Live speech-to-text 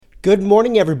Good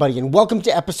morning, everybody, and welcome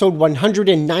to episode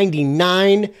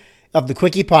 199 of the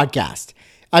Quickie Podcast.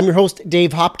 I'm your host,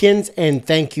 Dave Hopkins, and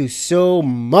thank you so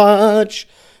much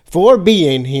for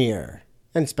being here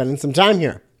and spending some time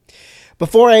here.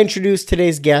 Before I introduce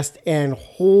today's guest, and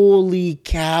holy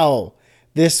cow,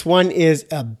 this one is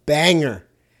a banger.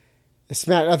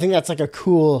 I think that's like a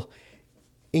cool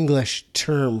English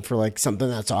term for like something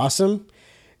that's awesome.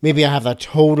 Maybe I have that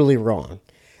totally wrong.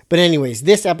 But anyways,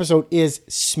 this episode is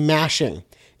smashing.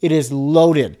 It is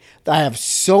loaded. I have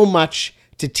so much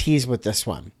to tease with this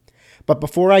one. But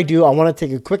before I do, I want to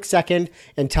take a quick second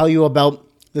and tell you about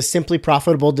the Simply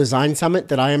Profitable Design Summit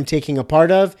that I am taking a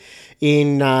part of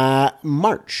in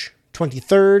March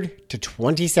 23rd to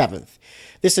 27th.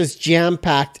 This is a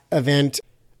jam-packed event,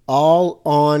 all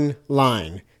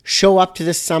online. Show up to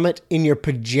this summit in your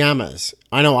pajamas.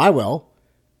 I know I will.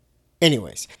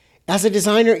 Anyways, as a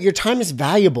designer, your time is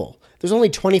valuable. There's only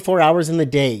 24 hours in the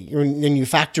day, and you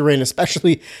factor in,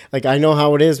 especially, like I know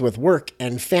how it is with work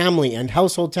and family and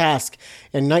household tasks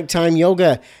and nighttime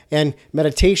yoga and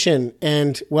meditation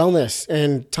and wellness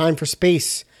and time for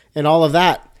space and all of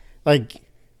that. Like,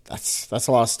 that's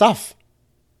a lot of stuff.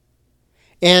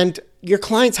 And your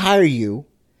clients hire you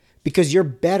because you're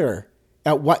better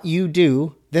at what you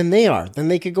do than they are. Then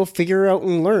they could go figure out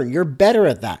and learn. You're better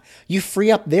at that. You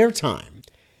free up their time.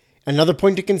 Another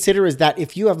point to consider is that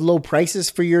if you have low prices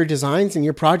for your designs and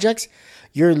your projects,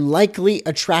 you're likely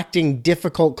attracting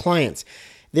difficult clients.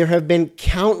 There have been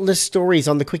countless stories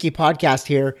on the Quickie Podcast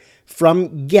here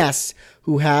from guests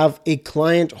who have a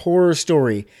client horror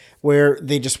story where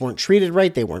they just weren't treated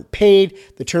right, they weren't paid,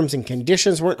 the terms and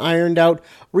conditions weren't ironed out,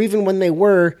 or even when they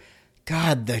were,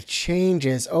 God, the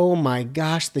changes. Oh my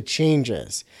gosh, the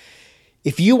changes.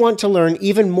 If you want to learn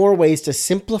even more ways to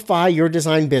simplify your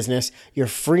design business, your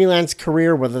freelance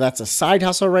career, whether that's a side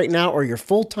hustle right now or your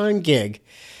full-time gig,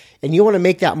 and you want to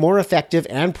make that more effective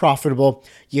and profitable,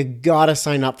 you gotta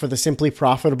sign up for the Simply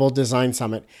Profitable Design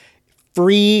Summit.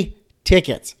 Free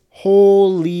tickets.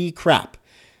 Holy crap.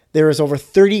 There is over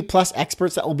 30 plus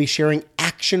experts that will be sharing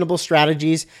actionable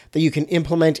strategies that you can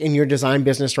implement in your design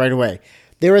business right away.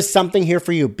 There is something here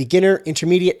for you. Beginner,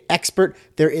 intermediate, expert.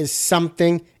 There is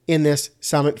something in this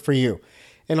summit for you.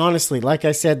 And honestly, like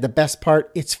I said, the best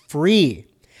part, it's free.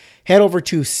 Head over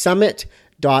to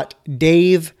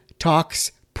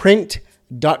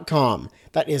summit.davetalksprint.com.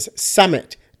 That is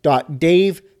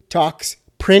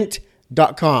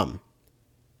summit.davetalksprint.com.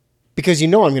 Because you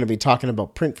know I'm going to be talking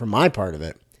about print for my part of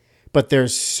it. But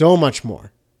there's so much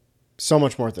more. So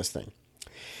much more at this thing.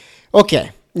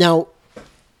 Okay, now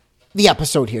the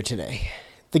episode here today.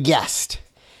 The guest.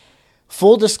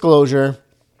 Full disclosure,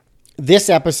 this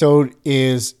episode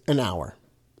is an hour.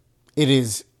 It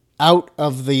is out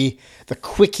of the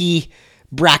quickie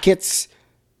brackets,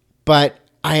 but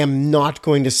I am not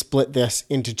going to split this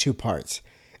into two parts.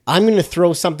 I'm going to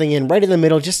throw something in right in the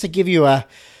middle just to give you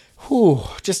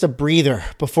just a breather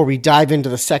before we dive into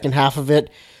the second half of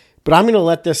it. But I'm going to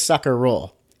let this sucker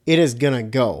roll. It is going to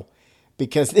go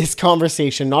because this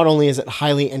conversation, not only is it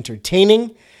highly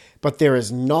entertaining, but there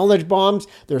is knowledge bombs,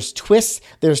 there's twists,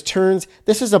 there's turns.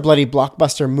 This is a bloody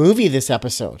blockbuster movie, this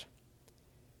episode.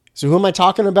 So who am I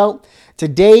talking about?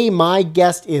 Today, my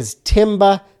guest is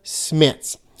Timba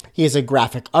Smits. He is a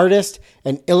graphic artist,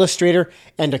 an illustrator,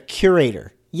 and a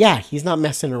curator. Yeah, he's not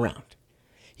messing around.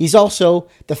 He's also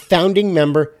the founding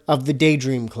member of the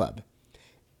Daydream Club.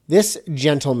 This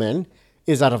gentleman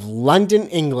is out of London,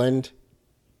 England,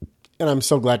 and I'm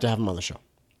so glad to have him on the show.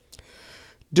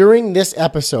 During this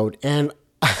episode, and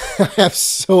I have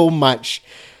so much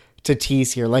to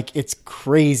tease here, like it's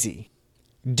crazy.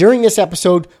 During this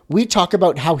episode, we talk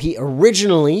about how he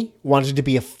originally wanted to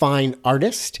be a fine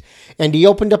artist, and he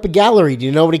opened up a gallery. Do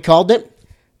you know what he called it?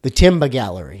 The Timba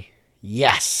Gallery.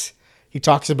 Yes. He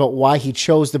talks about why he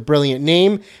chose the brilliant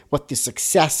name, what the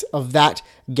success of that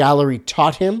gallery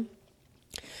taught him.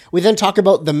 We then talk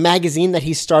about the magazine that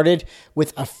he started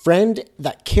with a friend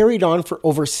that carried on for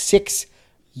over 6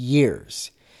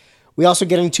 years. We also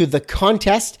get into the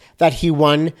contest that he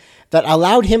won that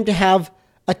allowed him to have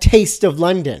a taste of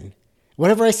London.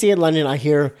 Whenever I say London, I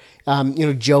hear,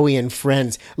 Joey and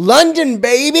Friends. London,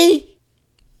 baby!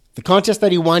 The contest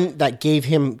that he won that gave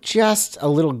him just a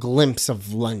little glimpse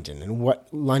of London and what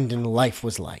London life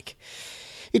was like.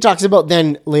 He talks about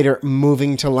then later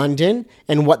moving to London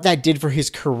and what that did for his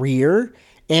career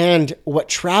and what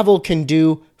travel can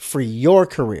do for your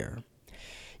career.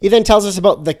 He then tells us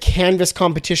about the canvas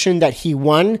competition that he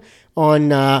won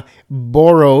on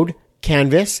borrowed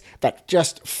canvas that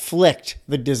just flicked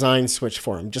the design switch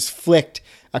for him, just flicked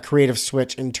a creative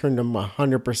switch and turned him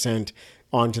 100%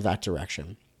 onto that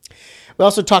direction. We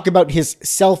also talk about his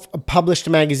self-published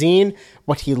magazine,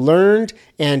 what he learned,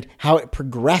 and how it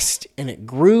progressed and it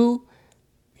grew.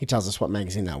 He tells us what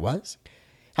magazine that was.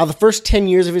 How the first 10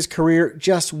 years of his career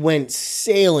just went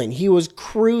sailing. He was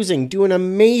cruising, doing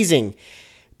amazing.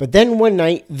 But then one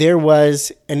night there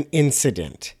was an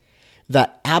incident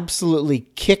that absolutely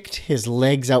kicked his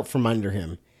legs out from under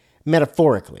him.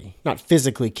 Metaphorically, not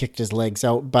physically kicked his legs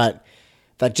out, but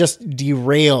that just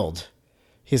derailed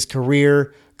his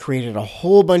career, created a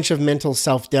whole bunch of mental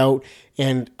self-doubt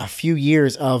and a few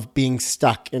years of being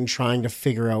stuck and trying to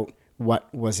figure out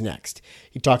what was next.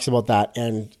 He talks about that,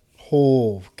 and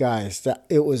guys,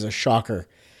 it was a shocker.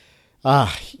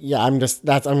 I'm going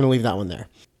to leave that one there.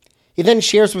 He then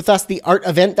shares with us the art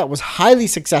event that was highly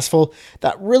successful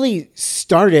that really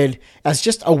started as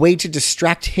just a way to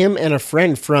distract him and a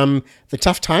friend from the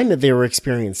tough time that they were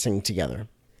experiencing together.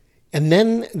 And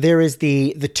then there is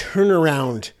the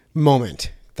turnaround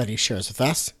moment that he shares with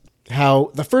us. How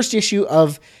the first issue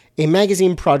of a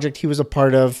magazine project he was a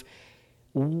part of,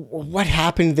 what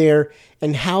happened there,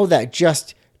 and how that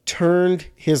just turned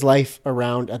his life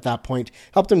around at that point,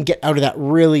 helped him get out of that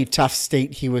really tough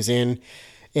state he was in.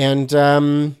 And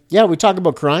we talk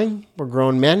about crying. We're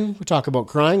grown men. We talk about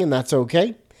crying, and that's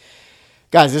okay.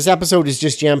 Guys, this episode is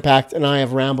just jam-packed, and I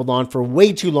have rambled on for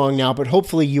way too long now, but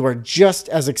hopefully you are just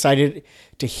as excited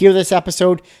to hear this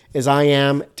episode as I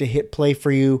am to hit play for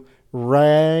you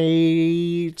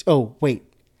right... Oh, wait.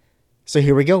 So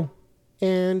here we go.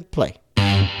 And play.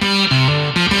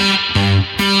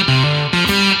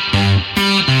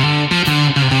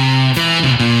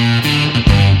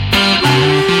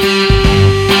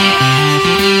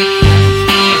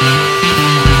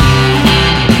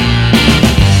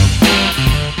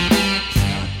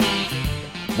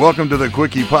 Welcome to the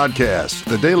Quickie Podcast,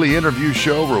 the daily interview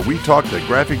show where we talk to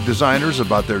graphic designers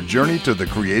about their journey to the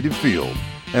creative field.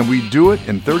 And we do it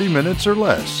in 30 minutes or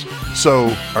less.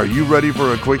 So, are you ready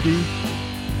for a Quickie?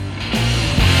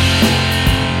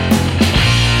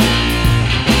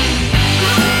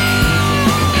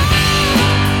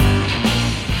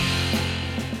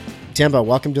 Timba,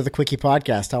 welcome to the Quickie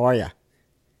Podcast. How are you?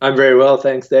 I'm very well,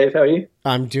 thanks, Dave. How are you?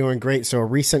 I'm doing great. So a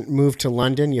recent move to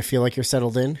London, you feel like you're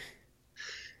settled in?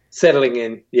 Settling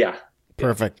in, yeah.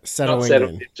 Perfect. Not Settling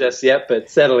settled in. just yet, but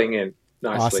settling in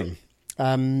nicely.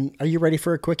 Awesome. Are you ready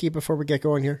for a quickie before we get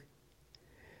going here?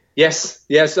 Yes.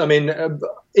 I mean,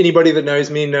 anybody that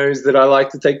knows me knows that I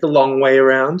like to take the long way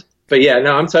around. But yeah,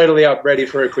 no, I'm totally up, ready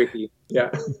for a quickie.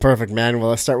 Yeah. Perfect, man. Well,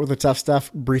 let's start with the tough stuff.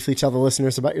 Briefly tell the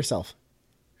listeners about yourself.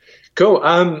 Cool.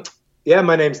 My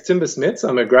name's Timba Smits.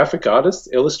 I'm a graphic artist,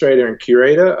 illustrator, and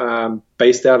curator,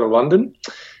 based out of London.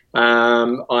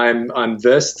 I'm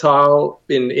versatile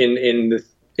in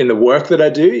the work that I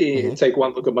do. You take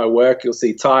one look at my work, you'll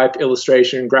see type,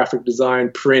 illustration, graphic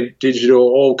design, print, digital,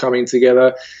 all coming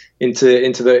together into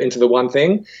the one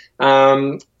thing.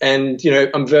 And you know,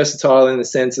 I'm versatile in the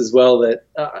sense as well that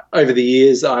over the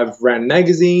years I've ran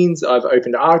magazines, I've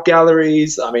opened art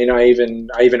galleries. I mean, I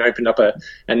even opened up a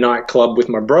nightclub with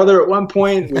my brother at one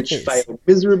point, which failed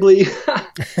miserably.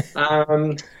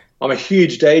 I'm a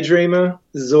huge daydreamer.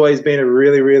 This has always been a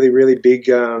really, really, really big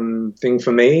thing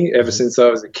for me ever since I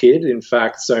was a kid. In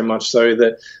fact, so much so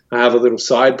that I have a little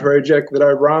side project that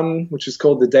I run, which is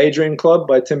called the Daydream Club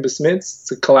by Timba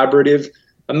Smits. It's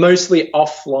a mostly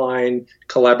offline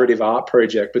collaborative art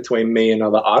project between me and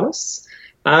other artists.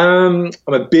 I'm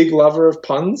a big lover of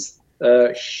puns,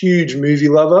 a huge movie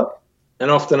lover,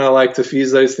 and often I like to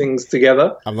fuse those things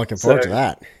together. I'm looking forward to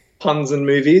that. Puns and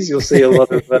movies. You'll see a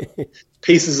lot of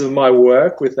pieces of my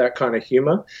work with that kind of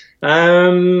humor.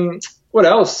 What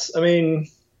else? I mean,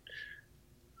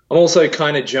 I'm also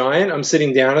kind of giant. I'm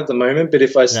sitting down at the moment, but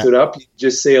if I stood up, you'd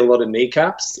just see a lot of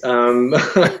kneecaps.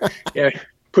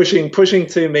 Pushing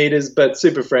 2 meters, but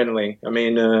super friendly. I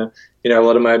mean, a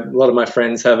lot of my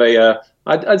friends have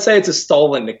I'd say it's a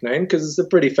stolen nickname because it's a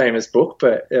pretty famous book,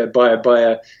 but by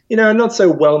a not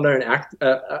so well known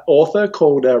author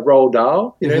called Roald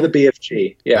Dahl. The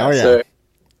BFG. Yeah. Oh, yeah. So,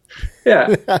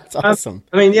 yeah, that's awesome.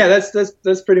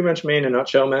 That's pretty much me in a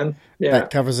nutshell, man. Yeah,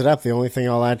 that covers it up. The only thing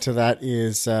I'll add to that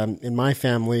is in my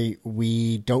family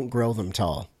we don't grow them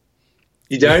tall.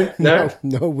 You don't?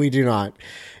 No, we do not.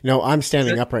 No, I'm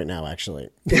standing up right now, actually.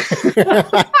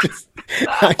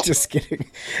 I'm just kidding.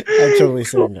 I'm totally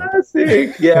sitting up.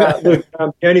 Yeah, look,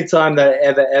 the only time that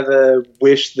I ever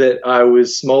wish that I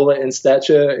was smaller in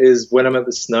stature is when I'm at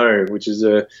the snow, which is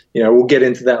we'll get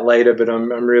into that later, but I'm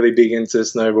really big into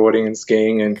snowboarding and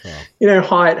skiing, and cool.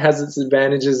 Height has its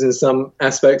advantages in some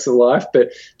aspects of life,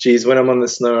 but geez, when I'm on the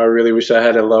snow, I really wish I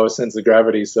had a lower sense of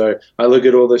gravity. So I look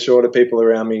at all the shorter people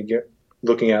around me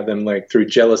looking at them like through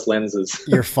jealous lenses.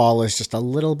 Your fall is just a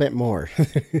little bit more.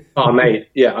 Oh, mate.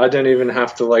 Yeah. I don't even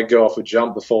have to like go off a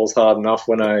jump. The fall's hard enough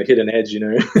when I hit an edge,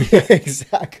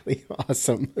 Exactly.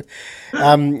 Awesome.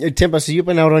 Timba, so you've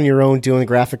been out on your own doing the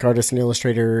graphic artist and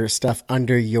illustrator stuff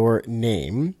under your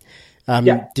name.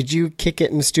 Yeah. Did you kick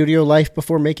it in studio life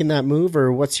before making that move,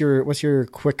 or what's your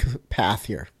quick path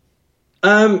here?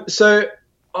 So,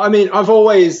 I mean, I've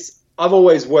always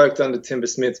worked under Timba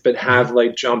Smits, but have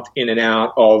like jumped in and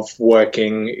out of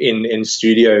working in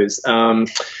studios. I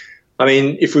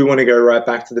mean, if we want to go right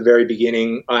back to the very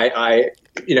beginning, I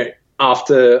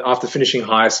after finishing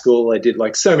high school, I did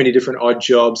like so many different odd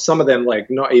jobs, some of them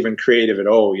like not even creative at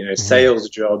all, sales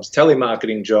jobs,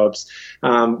 telemarketing jobs,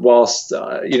 whilst,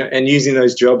 and using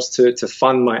those jobs to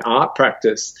fund my art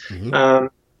practice.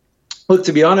 Look,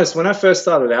 to be honest, when I first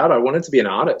started out, I wanted to be an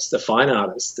artist, a fine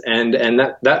artist. And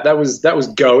that was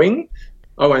going.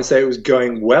 I won't say it was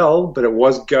going well, but it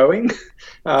was going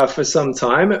for some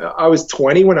time. I was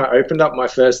 20 when I opened up my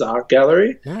first art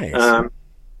gallery. Nice.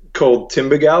 Called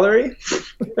Timba Gallery.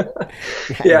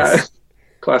 Nice. Yeah,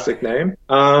 classic name.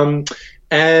 And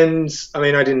I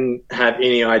mean, I didn't have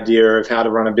any idea of how to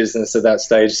run a business at that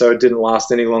stage, so it didn't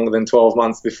last any longer than 12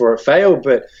 months before it failed.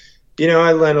 But,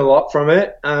 I learned a lot from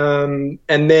it. And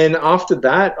then after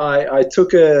that, I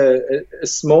took a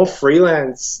small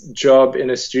freelance job in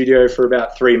a studio for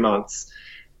about 3 months.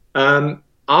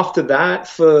 After that,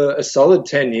 for a solid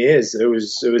 10 years, it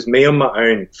was me on my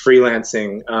own,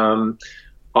 freelancing.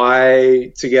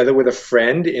 I, together with a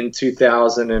friend in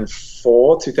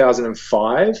 2004,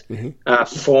 2005,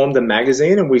 formed a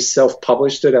magazine, and we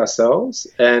self-published it ourselves.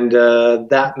 And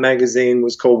that magazine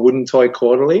was called Wooden Toy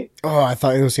Quarterly. Oh, I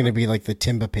thought it was going to be like the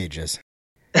Timba pages.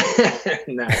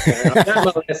 No, I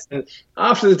learned my lesson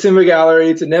after the Timba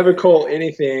Gallery to never call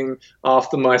anything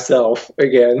after myself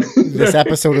again. This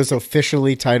episode is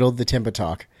officially titled The Timba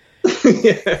Talk.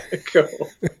 Yeah, cool.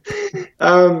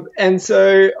 And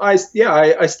so I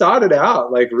started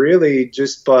out like really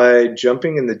just by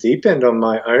jumping in the deep end on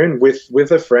my own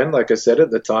with a friend. Like I said at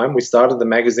the time, we started the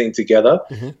magazine together.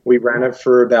 We ran it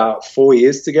for about 4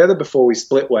 years together before we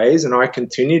split ways, and I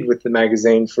continued with the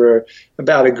magazine for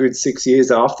about a good 6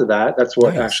 years after that. That's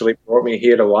what actually brought me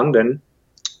here to London.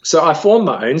 So I formed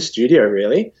my own studio,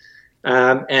 really.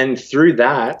 And through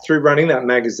running that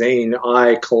magazine,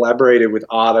 I collaborated with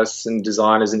artists and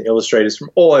designers and illustrators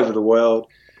from all over the world.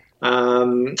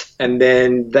 And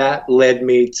then that led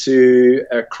me to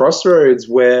a crossroads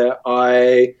where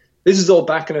this is all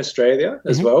back in Australia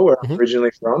as well, where I'm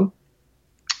originally from.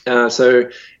 So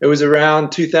it was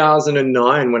around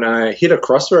 2009 when I hit a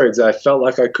crossroads. I felt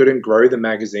like I couldn't grow the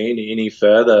magazine any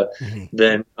further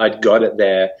than I'd got it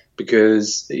there.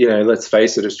 Because, let's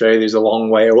face it, Australia is a long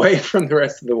way away from the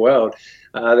rest of the world.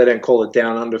 They don't call it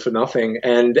down under for nothing.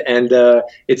 And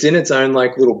it's in its own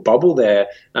like little bubble there.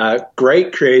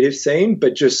 Great creative scene,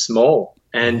 but just small.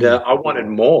 And I wanted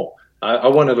more. I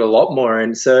wanted a lot more.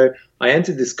 And so I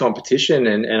entered this competition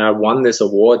and I won this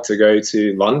award to go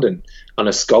to London on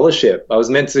a scholarship. I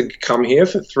was meant to come here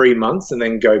for 3 months and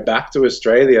then go back to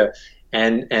Australia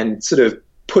and sort of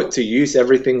put to use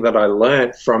everything that I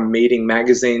learned from meeting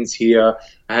magazines here.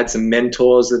 I had some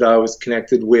mentors that I was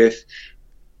connected with.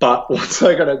 But once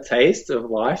I got a taste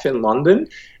of life in London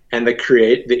and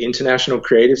the international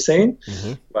creative scene,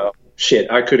 well, shit,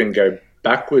 I couldn't go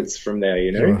backwards from there,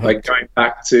 Like going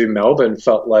back to Melbourne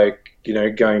felt like,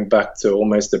 going back to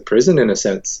almost a prison in a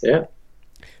sense. Yeah.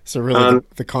 So really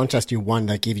the contest you won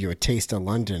that gave you a taste of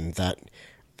London,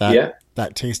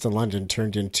 that taste of London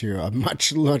turned into a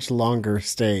much, much longer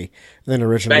stay than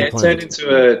originally planned. It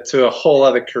turned into a whole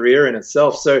other career in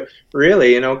itself. So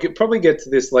really, and I'll probably get to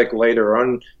this like later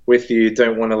on with you.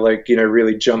 Don't want to like,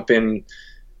 really jump in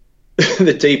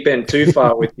the deep end too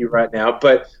far with you right now,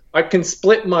 but I can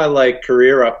split my like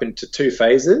career up into 2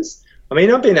 phases. I mean,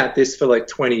 I've been at this for like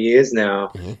 20 years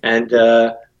now, and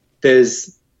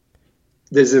there's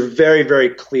a very, very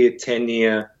clear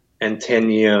 10-year and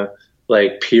 10-year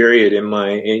like period and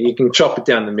you can chop it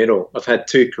down the middle. I've had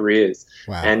 2 careers.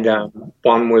 Wow. And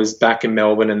one was back in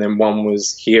Melbourne and then one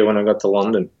was here when I got to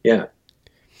London. Yeah.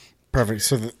 Perfect.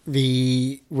 So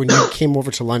when you came over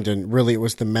to London, really it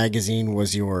was the magazine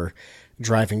was your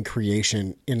driving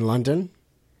creation in London?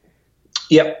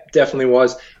 Yep, definitely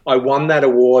was. I won that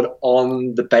award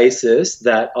on the basis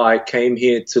that I came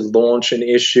here to launch an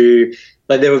issue.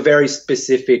 Like there were very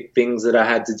specific things that I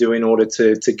had to do in order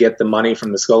to get the money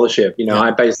from the scholarship.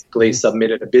 I basically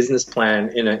submitted a business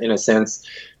plan in a sense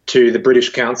to the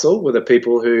British Council, with the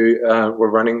people who were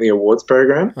running the awards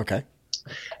program. Okay.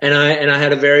 And I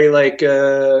had a very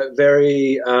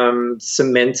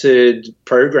cemented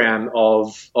program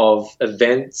of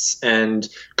events and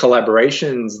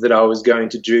collaborations that I was going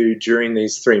to do during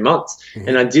these 3 months,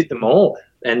 and I did them all.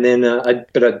 And then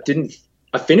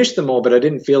I finished them all, but I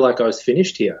didn't feel like I was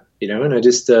finished here, and I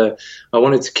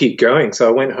wanted to keep going. So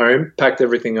I went home, packed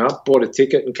everything up, bought a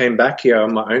ticket, and came back here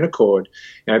on my own accord.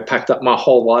 Packed up my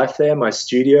whole life there, my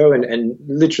studio, and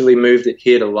literally moved it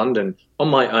here to London on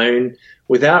my own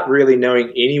without really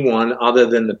knowing anyone other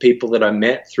than the people that I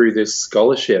met through this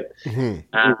scholarship. And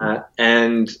I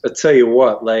tell you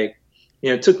what,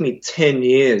 it took me 10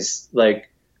 years, it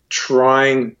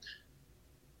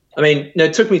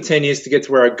took me 10 years to get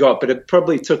to where I got, but it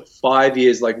probably took 5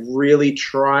 years, really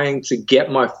trying to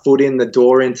get my foot in the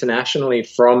door internationally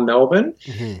from Melbourne.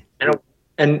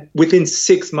 And within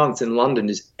 6 months in London,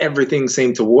 just everything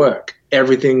seemed to work.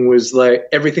 Everything was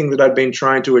everything that I'd been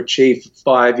trying to achieve for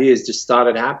 5 years just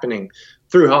started happening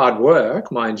through hard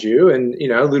work, mind you, and,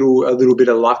 a little bit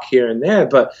of luck here and there,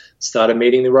 but started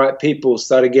meeting the right people,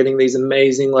 started getting these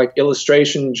amazing,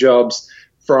 illustration jobs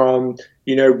from,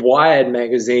 Wired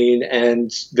magazine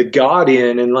and The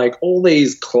Guardian, and all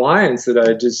these clients that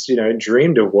I just,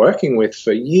 dreamed of working with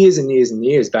for years and years and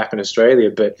years back in Australia,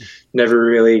 but never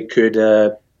really could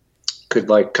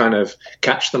kind of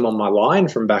catch them on my line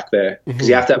from back there, because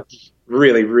you have to have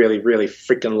really, really, really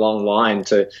freaking long line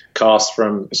to cast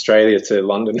from Australia to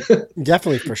London.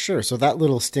 Definitely, for sure. So that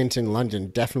little stint in London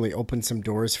definitely opened some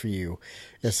doors for you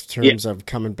in terms of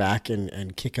coming back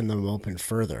and kicking them open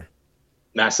further.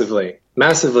 Massively.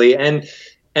 And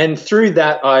through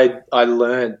that, I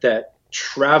learned that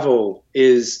travel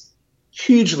is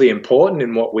hugely important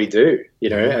in what we do,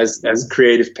 as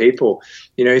creative people.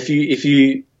 If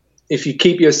you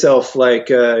keep yourself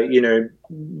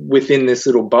within this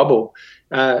little bubble,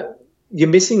 you're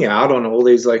missing out on all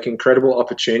these incredible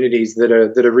opportunities that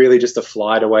are really just a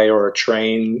flight away or a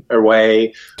train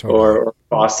away, or a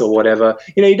bus or whatever.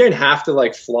 You don't have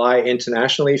to fly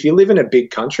internationally. If you live in a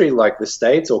big country like the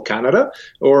States or Canada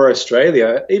or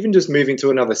Australia, even just moving to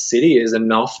another city is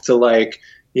enough to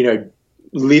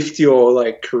lift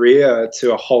your career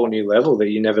to a whole new level that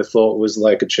you never thought was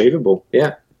achievable.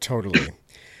 Yeah, totally.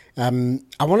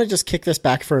 I want to just kick this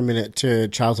back for a minute to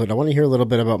childhood. I want to hear a little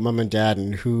bit about mom and dad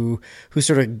and who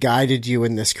sort of guided you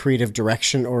in this creative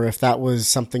direction, or if that was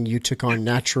something you took on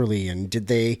naturally, and did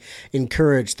they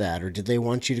encourage that, or did they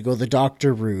want you to go the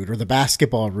doctor route or the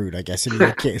basketball route, I guess, in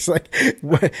your case?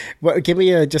 What, give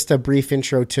me just a brief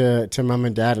intro to mom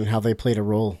and dad and how they played a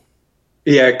role.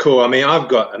 Yeah, cool. I mean, I've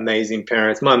got amazing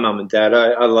parents. My mom and dad,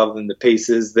 I love them to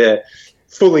pieces. They're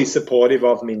fully supportive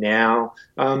of me now.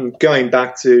 Going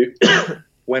back to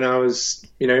when I was,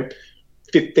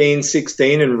 15,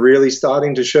 16 and really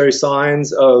starting to show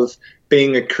signs of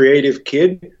being a creative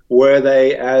kid, were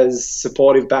they as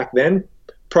supportive back then?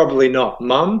 Probably not.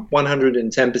 Mum,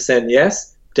 110%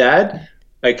 yes. Dad,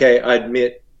 okay, I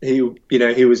admit he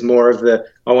was more of the,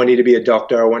 I want you to be a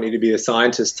doctor, I want you to be a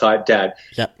scientist type dad.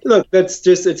 Yep. Look, it's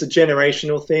a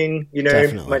generational thing.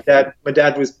 Definitely.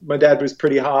 My dad was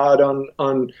pretty hard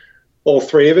on all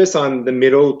three of us. I'm the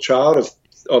middle child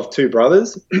of two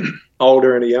brothers,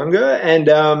 older and a younger,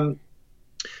 and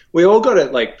we all got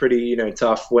it pretty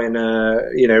tough when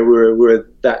we were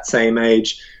that same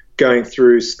age, going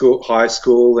through high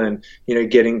school, and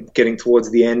getting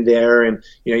towards the end there, and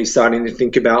you're starting to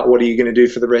think about what are you going to do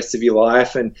for the rest of your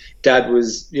life. And Dad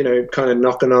was kind of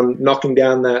knocking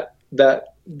down that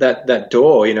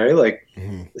door, the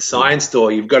science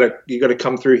door. You've got to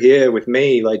come through here with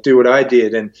me, do what I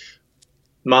did. And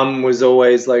Mum was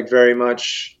always very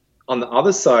much on the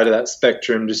other side of that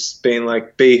spectrum, just being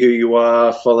be who you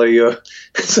are, follow your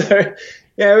so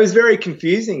yeah, it was very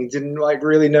confusing. Didn't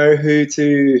really know who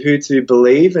to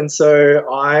believe, and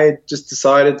so I just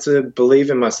decided to believe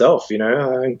in myself.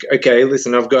 Okay,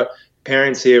 listen, I've got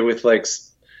parents here with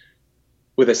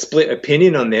a split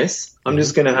opinion on this. I'm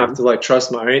just going to have to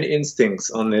trust my own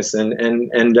instincts on this, and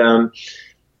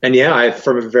yeah,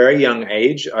 from a very young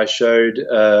age, I showed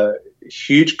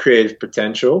huge creative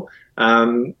potential.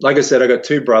 Like I said, I got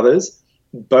two brothers.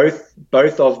 Both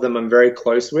of them I'm very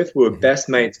close with. We were best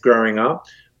mates growing up,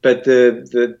 but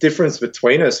the difference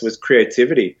between us was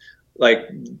creativity. I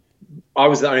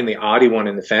was the only arty one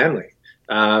in the family.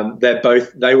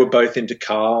 They were both into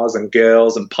cars and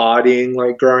girls and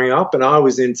partying growing up, and I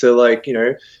was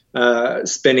into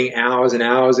spending hours and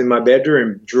hours in my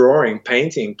bedroom drawing,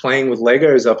 painting, playing with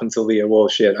Legos up until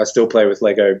I still play with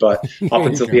Lego, but up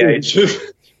until the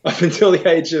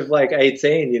age of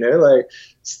 18,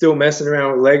 still messing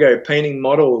around with Lego, painting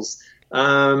models,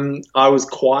 I was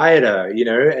quieter,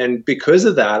 and because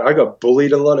of that, I got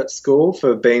bullied a lot at school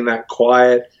for being that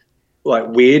quiet, like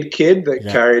weird kid that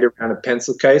carried around a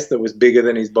pencil case that was bigger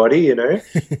than his body,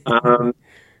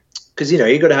 because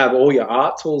you got to have all your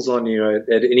art tools on you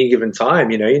at any given time.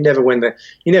 You never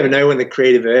know when the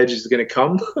creative urge is going to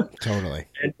come. Totally.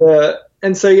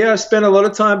 And so I spent a lot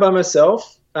of time by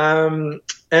myself.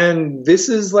 And this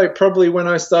is like probably when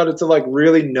I started to like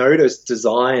really notice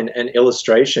design and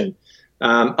illustration.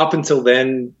 Up until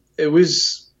then, it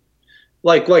was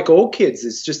like all kids,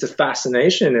 it's just a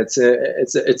fascination. It's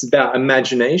about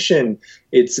imagination.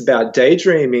 It's about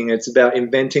daydreaming. It's about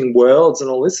inventing worlds and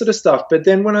all this sort of stuff. But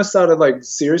then when I started like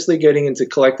seriously getting into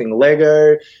collecting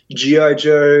Lego, G.I.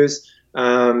 Joes,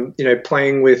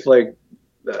 playing with like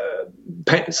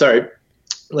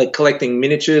collecting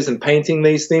miniatures and painting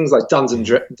these things like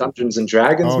Dungeons and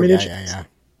Dragons miniatures.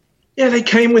 Yeah, they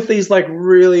came with these like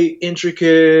really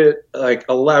intricate, like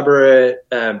elaborate,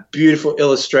 beautiful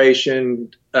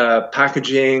illustration,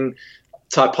 packaging.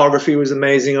 Typography was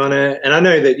amazing on it. And I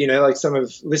know that, like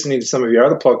listening to some of your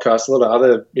other podcasts, a lot of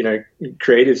other,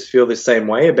 creatives feel the same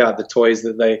way about the toys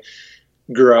that they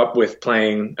grew up with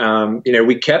playing.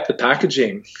 We kept the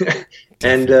packaging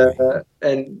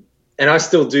and I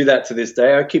still do that to this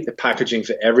day. I keep the packaging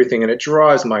for everything, and it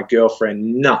drives my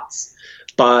girlfriend nuts.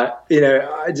 But,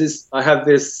 I have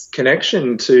this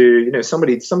connection to,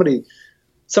 somebody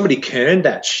kerned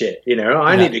that shit,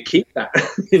 I need to keep that,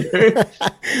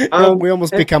 We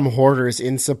almost become hoarders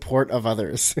in support of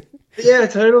others. Yeah,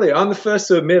 totally. I'm the first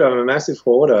to admit I'm a massive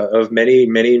hoarder of many,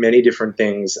 many, many different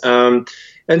things. And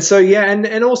so,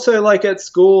 and also like at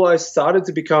school, I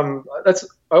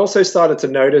also started to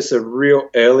notice a real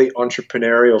early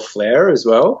entrepreneurial flair as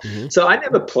well. Mm-hmm. So I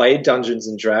never played Dungeons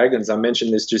and Dragons. I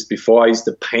mentioned this just before. I used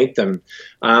to paint them.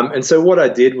 And so what I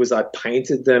did was I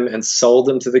painted them and sold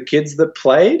them to the kids that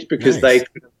played because they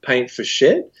couldn't paint for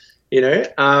shit.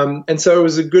 And so it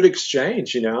was a good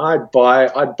exchange. I'd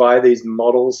buy these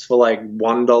models for like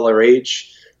 $1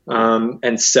 each,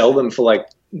 and sell them for like,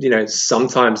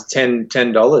 sometimes $10,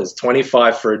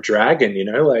 $25 for a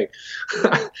dragon, like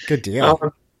good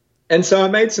deal. And so I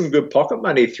made some good pocket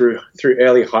money through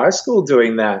early high school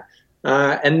doing that.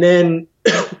 And then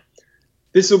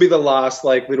this will be the last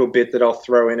like little bit that I'll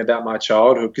throw in about my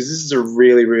childhood, because this is a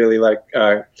really, really like,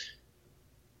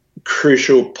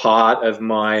 crucial part of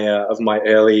my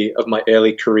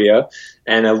early career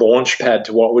and a launch pad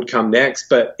to what would come next.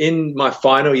 But in my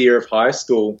final year of high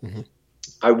school, mm-hmm.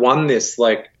 I won this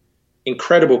like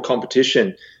incredible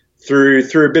competition through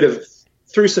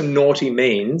some naughty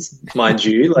means, mind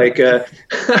you. Like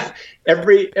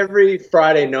every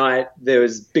Friday night there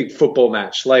was big football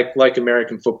match, like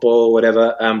American football or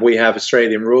whatever. We have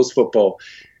Australian rules football,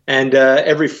 and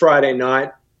every Friday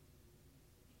night,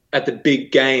 at the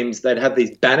big games, they'd have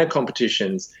these banner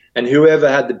competitions, and whoever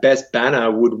had the best banner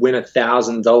would win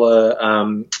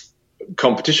 $1,000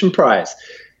 competition prize.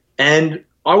 And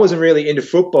I wasn't really into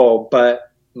football,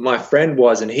 but my friend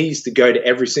was, and he used to go to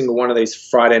every single one of these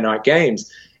Friday night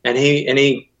games. And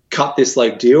he cut this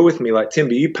like deal with me, like,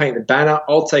 Timba, you paint the banner,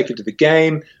 I'll take it to the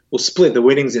game, we'll split the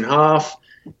winnings in half.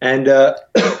 And I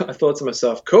thought to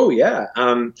myself, cool, yeah.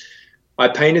 I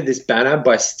painted this banner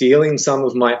by stealing some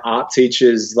of my art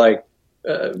teacher's like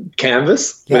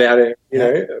canvas without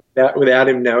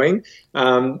him knowing.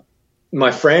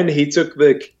 My friend, he took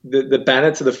the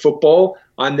banner to the football.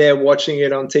 I'm there watching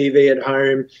it on TV at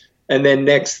home, and then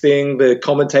next thing, the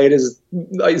commentators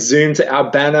like zoom to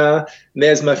our banner. And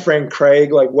there's my friend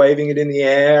Craig like waving it in the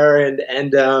air,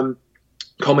 and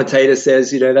commentator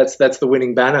says, that's the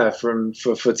winning banner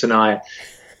for tonight.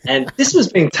 And this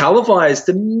was being televised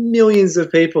to millions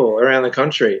of people around the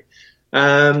country.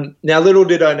 Now, little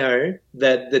did I know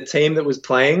that the team that was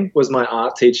playing was my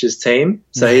art teacher's team.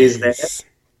 So he's there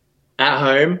at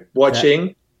home watching.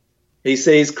 Yeah. He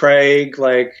sees Craig,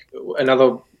 like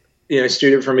another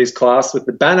student from his class, with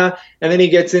the banner. And then he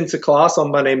gets into class on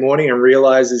Monday morning and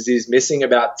realizes he's missing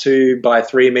about 2 by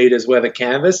 3 meters worth of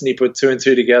canvas. And he put 2 and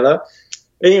 2 together.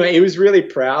 Anyway, he was really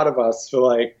proud of us for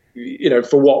like,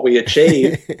 for what we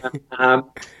achieved. And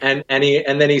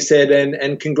then he said,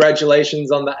 and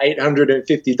congratulations on the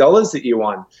 $850 that you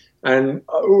won. And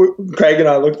Craig and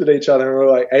I looked at each other and we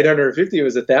were like, 850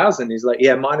 was 1,000. He's like,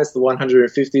 yeah, minus the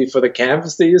 150 for the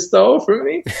canvas that you stole from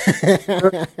me.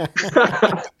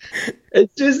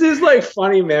 It's just this like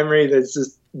funny memory that's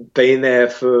just been there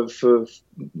for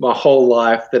my whole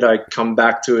life, that I come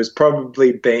back to as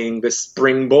probably being the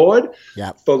springboard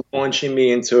for launching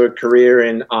me into a career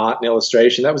in art and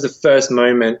illustration. That was the first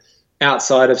moment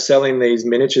outside of selling these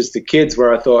miniatures to kids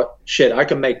where I thought, shit, I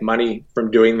can make money from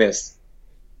doing this.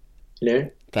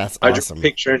 That's I awesome. draw a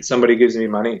picture and somebody gives me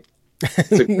money.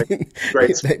 It's a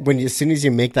great As soon as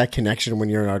you make that connection when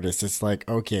you're an artist, it's like,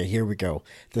 okay, here we go.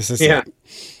 This is yeah.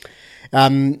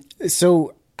 it.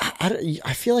 So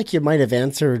I feel like you might have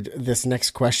answered this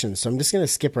next question, so I'm just going to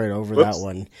skip right over that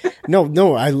one.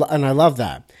 No, I love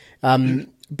that.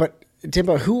 But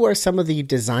Timba, who are some of the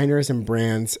designers and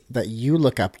brands that you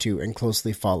look up to and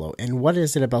closely follow, and what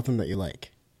is it about them that you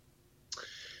like?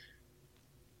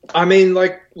 I mean,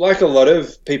 like a lot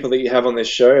of people that you have on this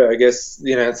show, I guess,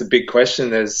 it's a big question.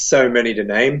 There's so many to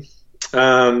name.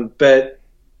 But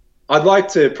I'd like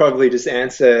to probably just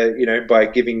answer, by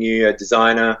giving you a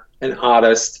designer, an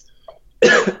artist,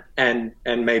 and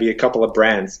maybe a couple of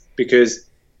brands, because,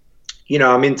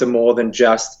 I'm into more than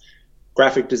just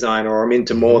graphic design, or I'm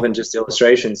into more than just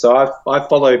illustration. So I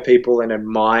follow people and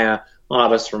admire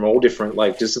artists from all different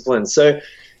disciplines. So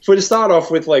if we're to start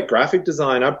off with graphic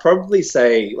design, I'd probably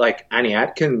say Annie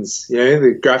Atkins,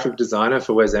 the graphic designer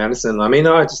for Wes Anderson. I mean,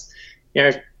 I just,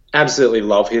 absolutely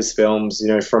love his films.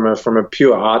 From a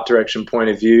pure art direction point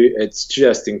of view, it's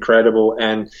just incredible.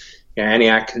 And Annie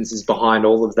Atkins is behind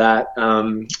all of that,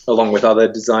 along with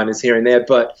other designers here and there.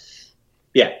 But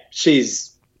yeah,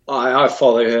 I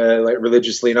follow her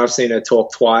religiously, and I've seen her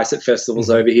talk twice at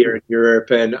festivals over here in Europe,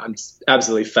 and I'm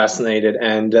absolutely fascinated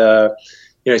and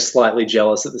slightly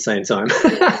jealous at the same time.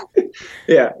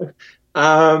 Yeah.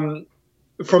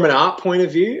 From an art point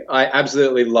of view, I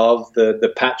absolutely love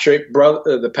the Patrick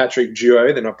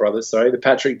duo. They're not brothers, sorry. The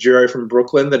Patrick duo from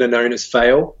Brooklyn that are known as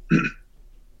Fail.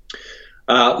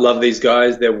 Love these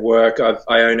guys, their work.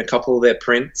 I own a couple of their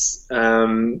prints.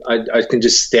 I can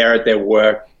just stare at their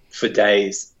work for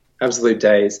days, absolute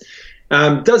days.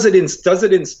 Does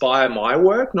it inspire my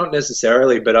work? Not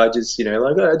necessarily, but I just,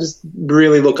 I just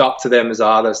really look up to them as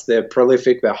artists. They're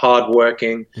prolific, they're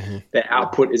hardworking, their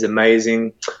output is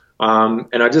amazing.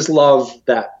 And I just love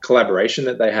that collaboration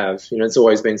that they have. It's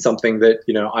always been something that,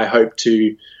 I hope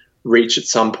to reach at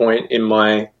some point in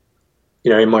my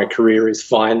career, is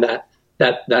find that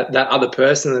other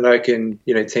person that I can,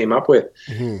 team up with.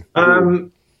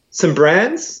 Some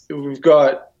brands, we've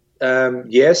got,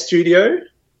 Studio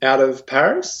out of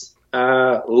Paris.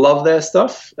 Love their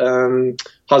stuff.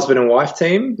 Husband and wife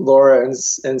team, Laura and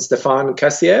Stéphane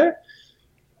Cassier.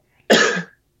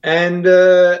 And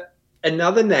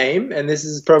another name, and this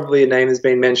is probably a name that's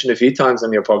been mentioned a few times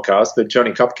on your podcast, but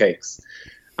Johnny Cupcakes.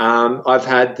 I've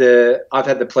had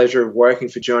the pleasure of working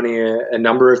for Johnny a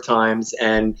number of times,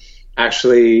 and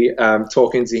actually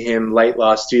talking to him late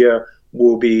last year.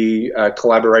 We'll be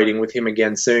collaborating with him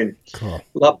again soon. Cool.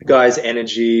 Love the guy's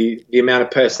energy, the amount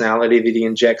of personality that he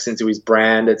injects into his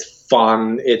brand. It's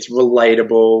fun. It's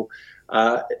relatable.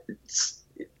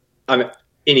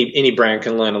 Any brand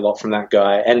can learn a lot from that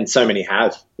guy, and so many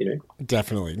have,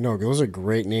 Definitely. No, those are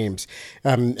great names.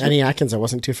 Annie Atkins, I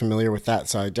wasn't too familiar with that,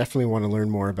 so I definitely want to learn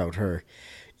more about her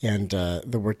and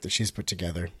the work that she's put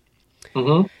together.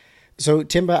 Mm-hmm. So,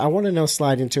 Timba, I want to now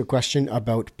slide into a question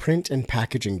about print and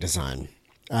packaging design.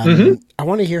 I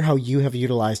want to hear how you have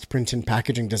utilized print and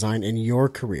packaging design in your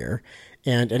career,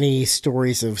 and any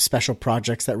stories of special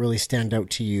projects that really stand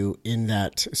out to you in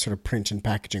that sort of print and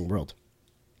packaging world.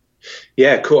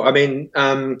 Yeah, cool. I mean,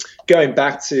 going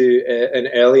back to an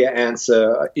earlier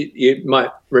answer, you might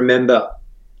remember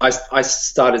I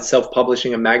started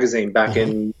self-publishing a magazine back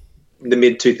in the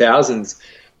mid-2000s.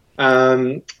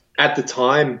 At the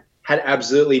time, had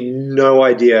absolutely no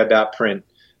idea about print.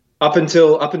 Up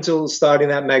until starting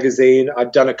that magazine,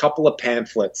 I'd done a couple of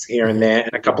pamphlets here and there,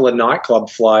 and a couple of nightclub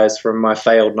flyers from my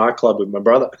failed nightclub with my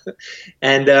brother.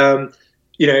 And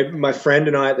my friend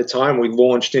and I at the time, we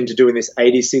launched into doing this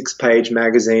 86-page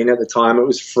magazine. At the time, it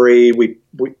was free. We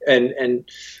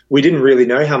didn't really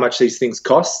know how much these things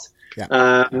cost.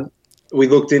 Yeah. We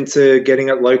looked into getting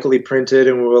it locally printed,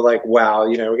 and we were like, wow,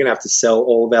 we're going to have to sell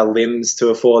all of our limbs to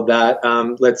afford that.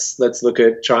 Let's look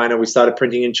at China. We started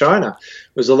printing in China.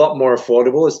 It was a lot more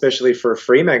affordable, especially for a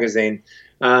free magazine.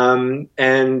 But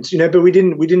we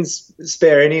didn't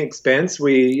spare any expense.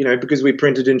 Because we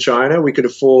printed in China, we could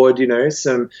afford,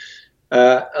 some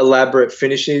elaborate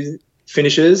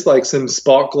finishes like some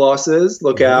spot glosses,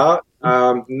 look out,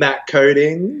 matte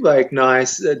coating, like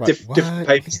nice, different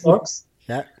paper stocks.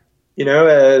 Yeah.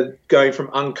 Going from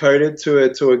uncoated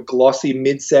to a glossy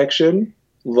midsection,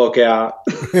 look out.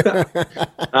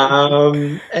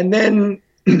 And then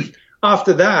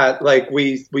after that,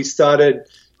 we started,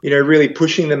 really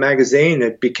pushing the magazine.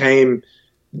 It became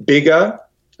bigger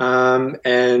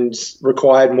and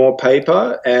required more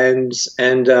paper, and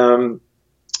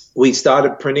we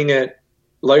started printing it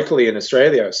locally in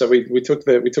Australia. So we took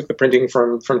the printing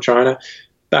from China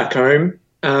back home.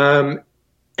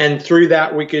 and through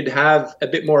that, we could have a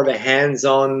bit more of a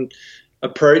hands-on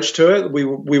approach to it. We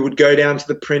would go down to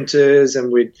the printers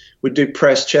and we'd do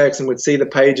press checks and we'd see the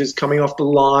pages coming off the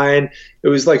line. It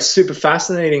was like super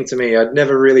fascinating to me. I'd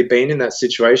never really been in that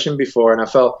situation before, and I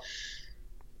felt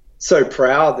so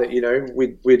proud that, you know,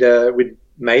 we'd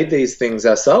made these things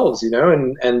ourselves, you know,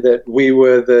 and that we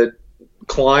were the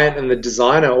client and the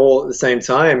designer all at the same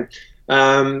time.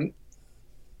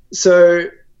 So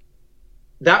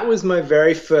that was my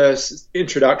very first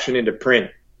introduction into print.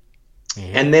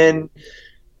 Mm-hmm. And then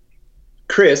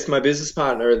Chris, my business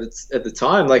partner at the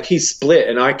time, like, he split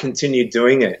and I continued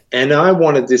doing it. And I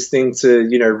wanted this thing to,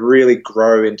 you know, really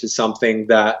grow into something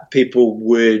that people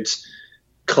would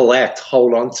collect,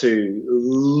 hold on to,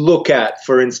 look at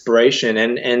for inspiration.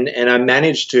 And I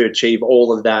managed to achieve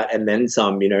all of that and then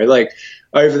some, you know, like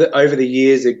over the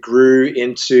years, it grew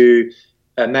into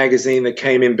a magazine that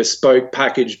came in bespoke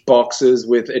packaged boxes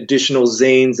with additional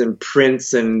zines and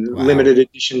prints and limited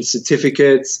edition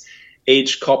certificates.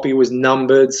 Each copy was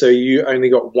numbered, so you only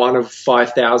got one of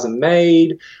 5,000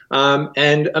 made.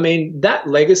 And I mean, that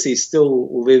legacy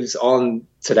still lives on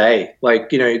today.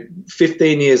 Like, you know,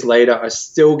 15 years later, I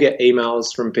still get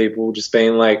emails from people just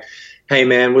being like, hey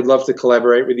man, would love to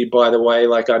collaborate with you. By the way,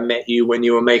 like, I met you when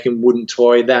you were making Wooden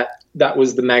Toy. That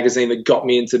was the magazine that got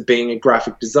me into being a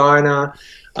graphic designer.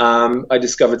 I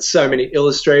discovered so many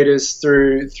illustrators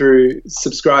through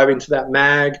subscribing to that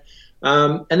mag.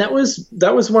 And that was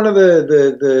one of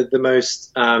the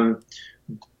most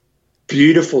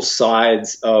beautiful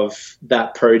sides of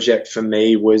that project for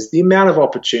me, was the amount of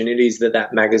opportunities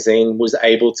that magazine was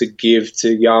able to give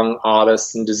to young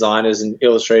artists and designers and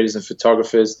illustrators and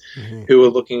photographers who were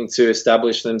looking to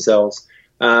establish themselves.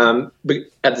 But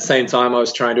at the same time, I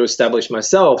was trying to establish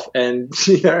myself, and,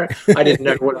 you know, I didn't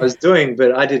know what I was doing,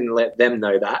 but I didn't let them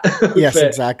know that. Yes,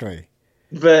 exactly.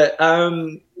 But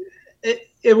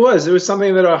it was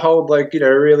something that I hold, like, you know,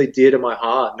 really dear to my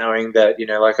heart, knowing that, you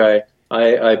know, like I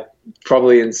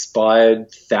probably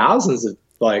inspired thousands of,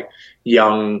 like,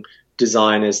 young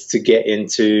designers to get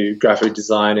into graphic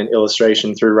design and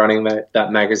illustration through running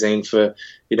that magazine for,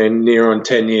 you know, near on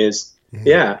 10 years. Mm-hmm.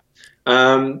 Yeah.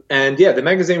 And yeah, the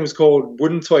magazine was called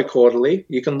Wooden Toy Quarterly.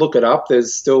 You can look it up.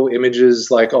 There's still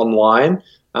images, like, online.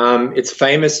 It's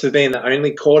famous for being the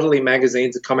only quarterly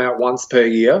magazine to come out once per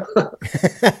year.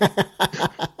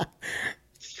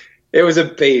 It was a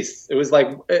beast. It was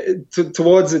like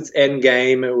towards its end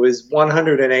game. It was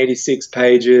 186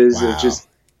 pages of just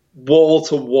wall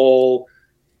to wall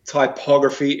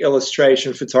typography,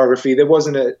 illustration, photography. There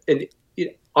wasn't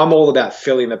I'm all about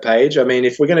filling the page. I mean,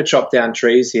 if we're going to chop down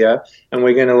trees here and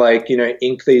we're going to, like, you know,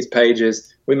 ink these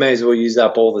pages, we may as well use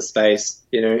up all the space,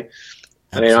 you know.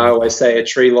 Absolutely. I mean, I always say a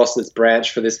tree lost its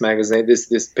branch for this magazine, this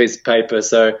piece of paper,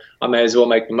 so I may as well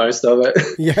make the most of it.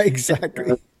 Yeah,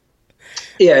 exactly.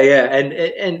 Yeah,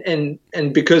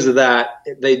 and because of that,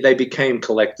 they became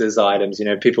collector's items. You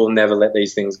know, people never let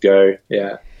these things go.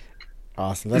 Yeah.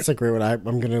 Awesome. That's a great one. I'm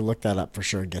going to look that up for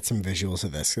sure and get some visuals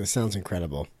of this. It sounds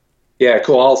incredible. Yeah,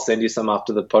 cool. I'll send you some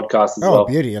after the podcast as well. Oh,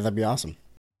 beauty. Yeah, that'd be awesome.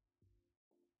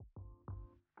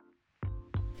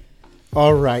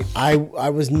 All right. I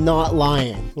was not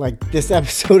lying. Like, this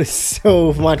episode is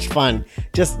so much fun.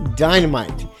 Just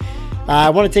dynamite.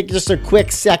 I want to take just a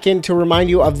quick second to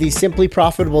remind you of the Simply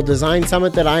Profitable Design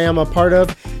Summit that I am a part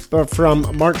of, but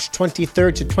from March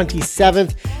 23rd to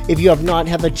 27th. If you have not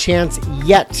had the chance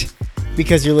yet,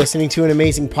 because you're listening to an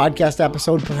amazing podcast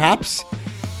episode, perhaps,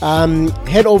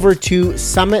 head over to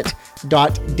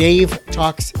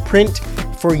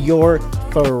summit.davetalksprint for your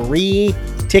free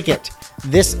ticket.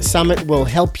 This summit will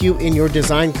help you in your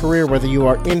design career, whether you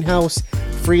are in-house,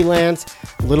 freelance,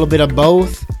 a little bit of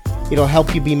both. It'll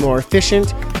help you be more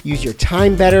efficient, use your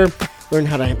time better, learn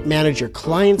how to manage your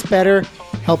clients better,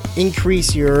 help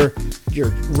increase your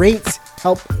rates,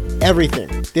 help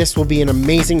everything. This will be an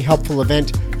amazing, helpful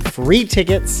event. Free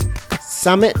tickets,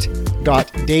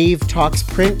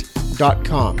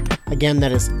 summit.davetalksprint.com. Again,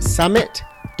 that is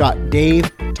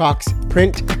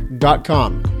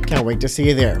summit.davetalksprint.com. Can't wait to see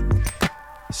you there.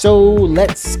 So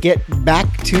let's get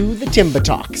back to the Timba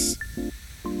Talks.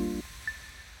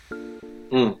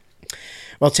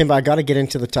 Well, Timba, I got to get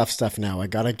into the tough stuff now. I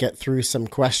got to get through some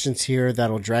questions here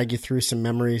that'll drag you through some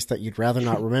memories that you'd rather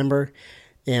not remember.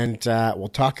 And we'll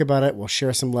talk about it. We'll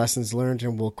share some lessons learned,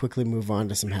 and we'll quickly move on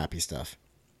to some happy stuff.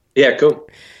 Yeah, cool.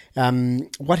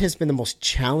 What has been the most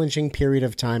challenging period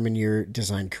of time in your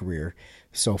design career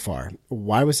so far?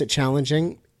 Why was it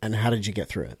challenging, and how did you get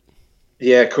through it?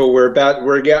 Yeah, cool. We're about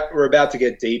to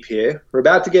get deep here. We're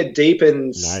about to get deep and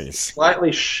nice.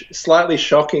 slightly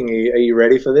shocking. Are you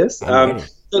ready for this?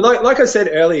 So like I said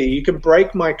earlier, you can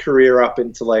break my career up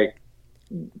into like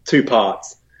two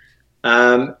parts.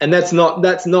 And that's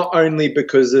not only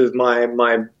because of my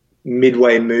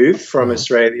midway move from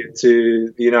Australia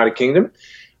to the United Kingdom.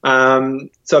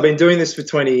 So I've been doing this for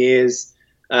 20 years.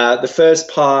 The first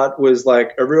part was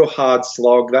like a real hard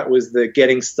slog. That was the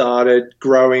getting started,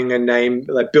 growing a name,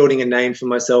 like building a name for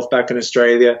myself back in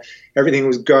Australia. Everything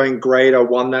was going great. I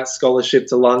won that scholarship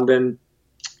to London.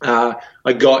 I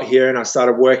got here and I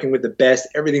started working with the best.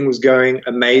 Everything was going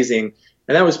amazing.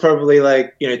 And that was probably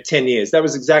like, 10 years. That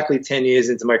was exactly 10 years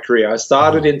into my career. I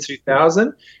started in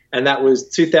 2000 and that was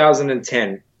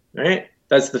 2010, right?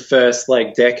 That's the first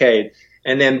like decade.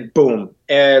 And then boom,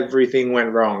 everything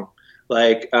went wrong.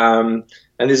 Like, and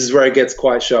this is where it gets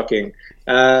quite shocking.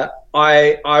 I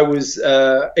was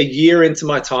a year into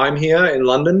my time here in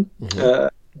London,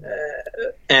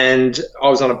 and I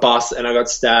was on a bus and I got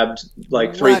stabbed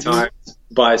like three times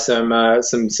by some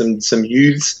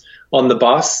youths on the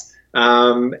bus,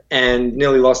 and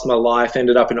nearly lost my life.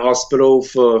 Ended up in hospital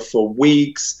for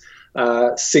weeks,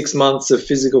 6 months of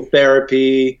physical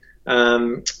therapy.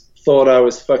 Thought I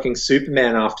was fucking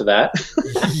Superman after that.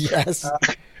 Yes.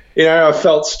 I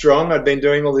felt strong. I'd been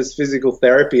doing all this physical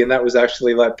therapy, and that was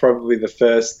actually like probably the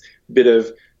first bit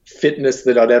of fitness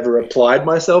that I'd ever applied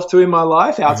myself to in my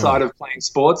life outside of playing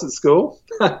sports at school.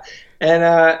 And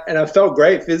I felt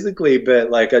great physically, but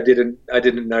like I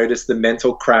didn't notice the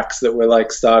mental cracks that were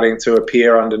like starting to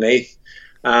appear underneath.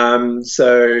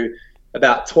 So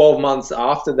about 12 months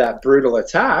after that brutal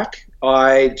attack,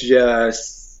 I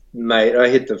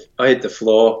hit the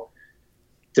floor.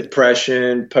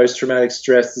 Depression, post-traumatic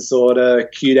stress disorder,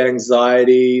 acute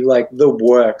anxiety, like the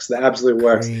works, the absolute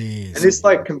works. Crazy. And this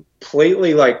like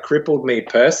completely like crippled me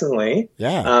personally.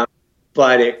 Yeah.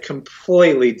 But it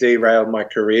completely derailed my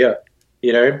career.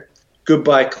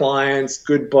 Goodbye clients,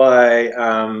 goodbye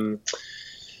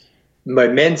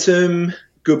momentum,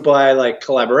 goodbye like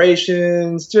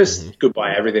collaborations, just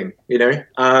goodbye everything.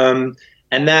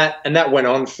 And that went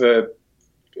on for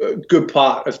a good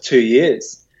part of 2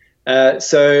 years.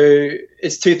 So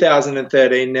it's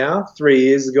 2013 now. 3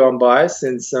 years have gone by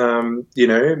since,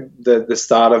 the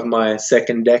start of my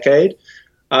second decade.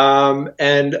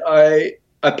 And I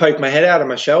poked my head out of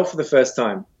my shell for the first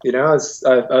time.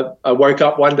 I woke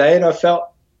up one day and I felt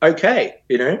okay.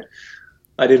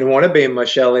 I didn't want to be in my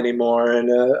shell anymore.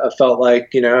 And I felt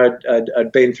like,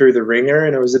 I'd been through the ringer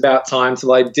and it was about time to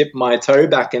like dip my toe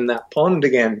back in that pond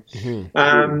again.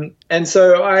 And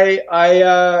so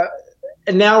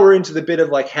and now we're into the bit of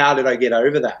like, how did I get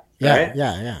over that? Right?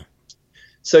 Yeah.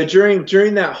 So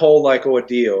during that whole like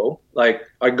ordeal, like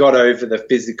I got over the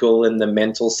physical and the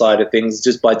mental side of things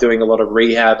just by doing a lot of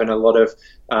rehab and a lot of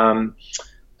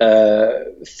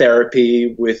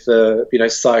therapy with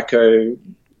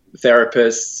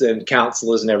psychotherapists and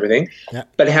counselors and everything. Yeah.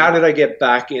 But how did I get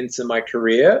back into my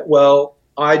career? Well,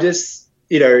 I just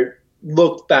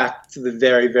looked back to the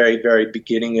very, very, very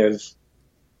beginning of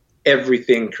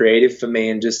everything creative for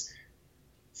me and just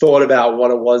thought about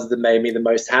what it was that made me the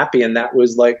most happy, and that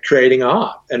was like creating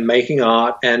art and making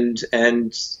art and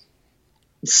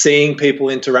seeing people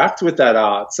interact with that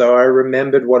art. So I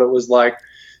remembered what it was like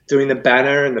doing the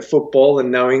banner and the football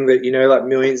and knowing that like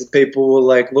millions of people were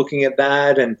like looking at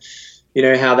that, and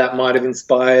how that might have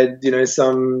inspired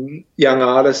some young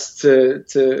artist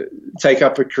to take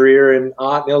up a career in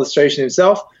art and illustration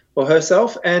himself or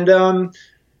herself. And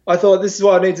I thought, this is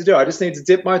what I need to do. I just need to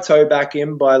dip my toe back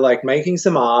in by like making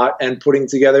some art and putting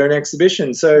together an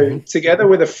exhibition. So together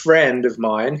with a friend of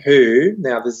mine who,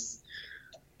 now this is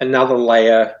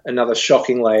another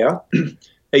shocking layer,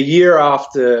 a year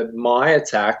after my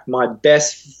attack, one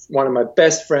of my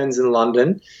best friends in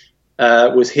London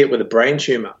was hit with a brain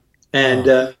tumor. And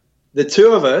the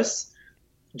two of us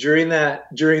during that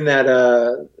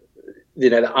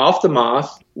the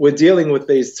aftermath, we're dealing with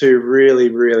these two really,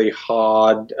 really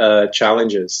hard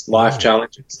challenges, life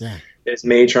challenges. Yeah. There's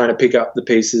me trying to pick up the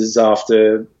pieces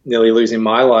after nearly losing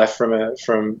my life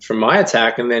from my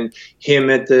attack, and then him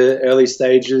at the early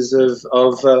stages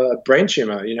of a brain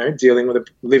tumor, dealing with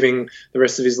living the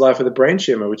rest of his life with a brain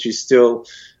tumor, which is still,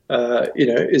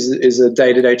 is a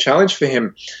day-to-day challenge for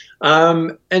him.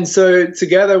 And so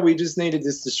together we just needed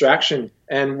this distraction,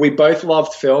 and we both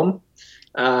loved film.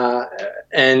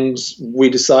 And we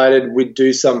decided we'd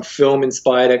do some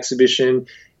film-inspired exhibition,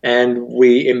 and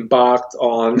we embarked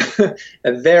on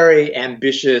a very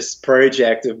ambitious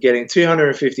project of getting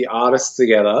 250 artists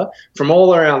together from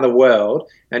all around the world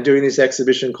and doing this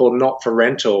exhibition called Not for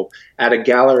Rental at a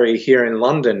gallery here in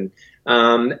London.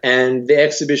 And the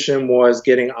exhibition was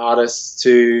getting artists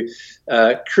to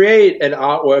create an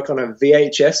artwork on a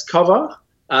VHS cover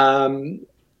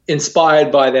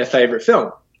inspired by their favorite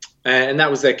film. And that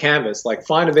was their canvas. Like,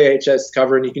 find a VHS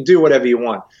cover and you can do whatever you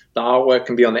want. The artwork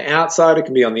can be on the outside, it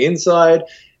can be on the inside.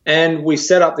 And we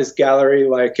set up this gallery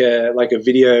like a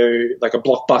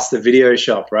blockbuster video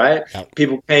shop, right? Yep.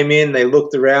 People came in, they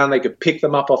looked around, they could pick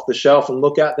them up off the shelf and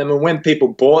look at them. And when people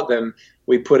bought them,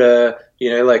 we put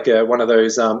one of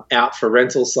those out for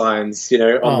rental signs,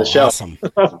 on the shelf. Awesome.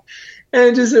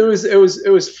 And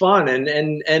it was fun, and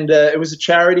it was a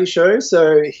charity show.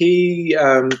 So he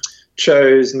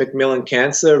chose Macmillan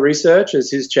Cancer Research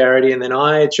as his charity, and then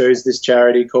I chose this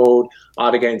charity called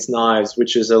Art Against Knives,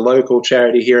 which is a local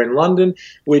charity here in London,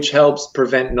 which helps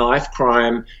prevent knife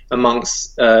crime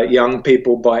amongst young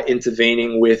people by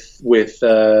intervening with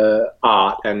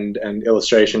art and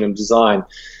illustration and design.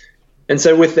 And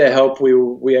so with their help, we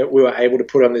were able to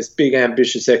put on this big,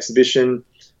 ambitious exhibition.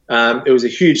 It was a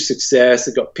huge success.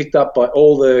 It got picked up by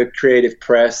all the creative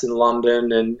press in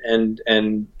London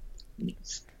and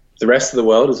the rest of the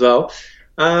world as well.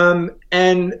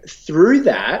 And through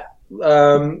that,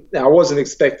 I wasn't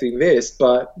expecting this,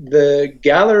 but the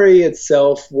gallery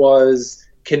itself was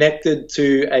connected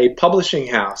to a publishing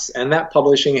house, and that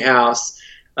publishing house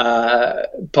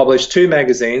published two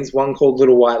magazines, one called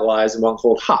Little White Lies and one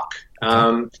called Huck.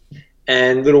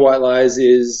 And Little White Lies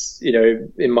is,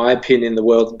 in my opinion, the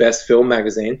world's best film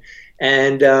magazine.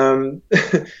 And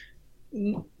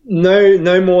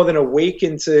no more than a week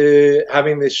into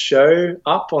having this show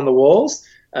up on the walls,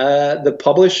 the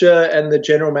publisher and the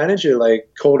general manager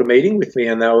called a meeting with me,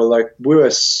 and they were like, "We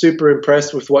were super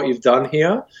impressed with what you've done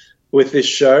here with this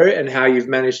show and how you've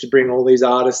managed to bring all these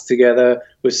artists together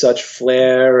with such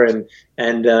flair and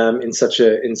in such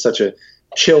a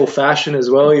chill fashion as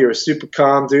well. You're a super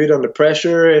calm dude under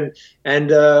pressure,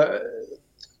 and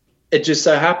it just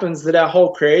so happens that our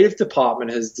whole creative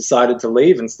department has decided to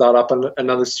leave and start up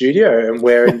another studio, and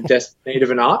we're in desperate need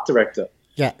of an art director."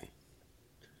 Yeah.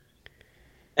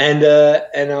 And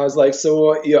I was like, "So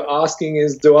what you're asking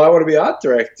is, do I want to be art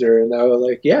director?" And they were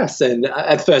like, "Yes." And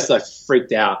at first I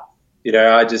freaked out.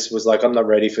 I just was like, "I'm not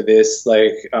ready for this.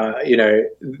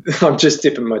 I'm just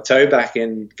dipping my toe back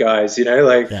in, guys.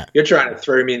 Yeah. You're trying to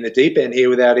throw me in the deep end here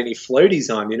without any floaties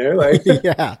on,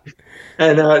 Yeah.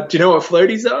 And do you know what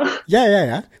floaties are?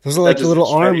 Yeah. Those are like the little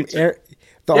arm, the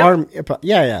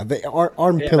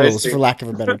arm pillows, for lack of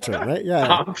a better term, right? Yeah.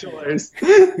 Arm pillows.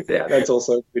 Yeah, that's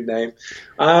also a good name.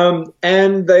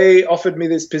 And they offered me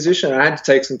this position. I had to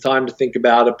take some time to think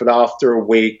about it, but after a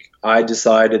week, I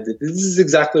decided that this is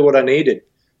exactly what I needed.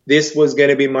 This was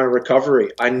going to be my recovery.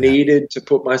 I needed to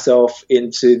put myself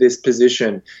into this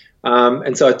position.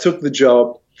 And so I took the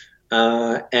job,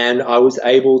 and I was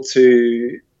able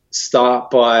to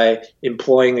start by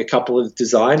employing a couple of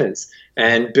designers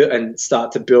and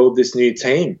start to build this new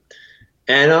team.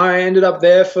 And I ended up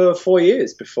there for 4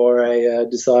 years before I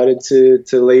decided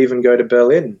to leave and go to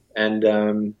Berlin.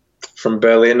 And from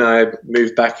Berlin, I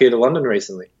moved back here to London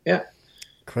recently. Yeah.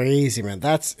 Crazy, man.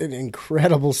 That's an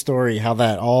incredible story, how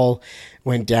that all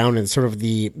went down, and sort of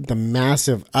the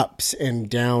massive ups and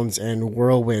downs and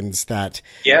whirlwinds that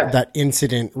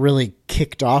incident really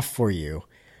kicked off for you.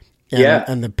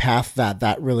 And the path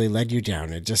that really led you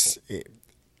down.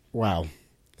 Wow.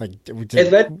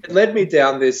 It led me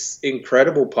down this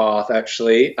incredible path,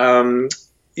 actually.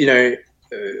 It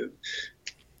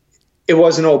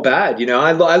wasn't all bad.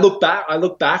 I look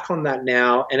back on that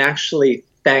now and actually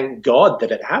thank God that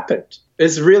it happened.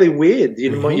 It's really weird.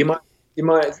 You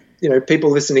might, people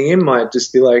listening in might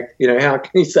just be like, how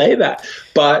can you say that?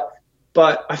 But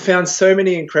I found so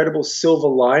many incredible silver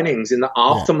linings in the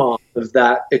aftermath of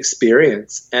that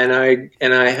experience, and I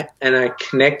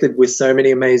connected with so many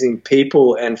amazing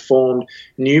people and formed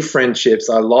new friendships.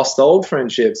 I lost old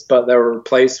friendships, but they were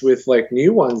replaced with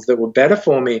new ones that were better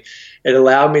for me. It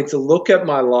allowed me to look at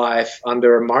my life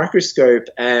under a microscope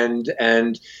and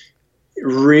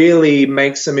really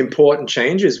make some important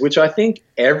changes, which I think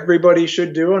everybody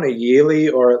should do on a yearly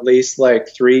or at least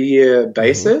 3-year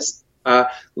basis.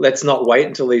 Let's not wait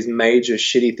until these major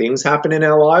shitty things happen in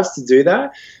our lives to do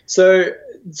that. So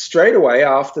straight away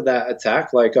after that attack,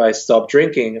 I stopped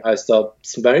drinking, I stopped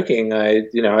smoking. I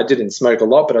didn't smoke a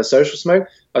lot, but I social smoked.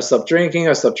 I stopped drinking.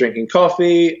 I stopped drinking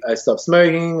coffee. I stopped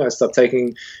smoking. I stopped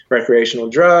taking recreational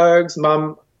drugs.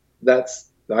 Mum,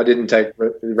 I didn't take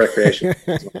recreational.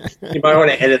 You might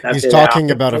want to edit that. He's talking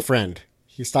about a friend.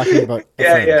 He's talking about a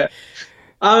friend. Yeah.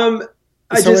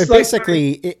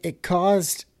 It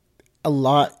caused a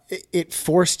lot. It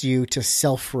forced you to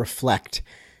self-reflect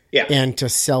and to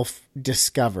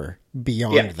self-discover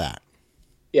beyond that.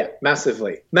 Yeah,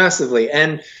 massively.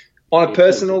 And on a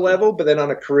personal level, but then on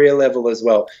a career level as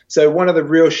well. So one of the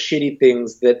real shitty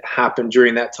things that happened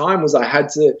during that time was I had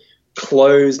to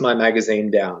close my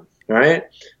magazine down, right?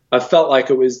 I felt like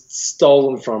it was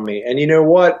stolen from me. And you know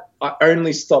what? I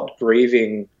only stopped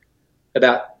grieving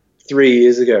about 3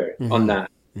 years ago on that.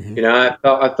 You know,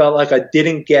 I felt like I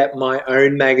didn't get my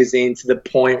own magazine to the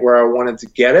point where I wanted to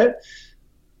get it,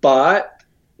 but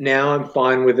now I'm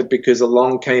fine with it because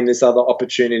along came this other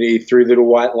opportunity through Little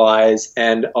White Lies,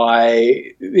 and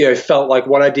I, felt like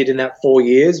what I did in that 4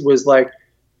 years was like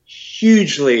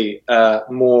hugely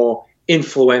more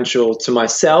influential to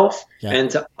myself and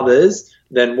to others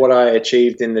than what I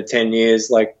achieved in the 10 years,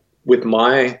 like with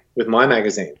my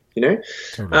magazine,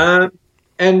 Totally.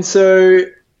 And so,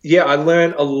 I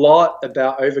learned a lot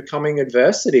about overcoming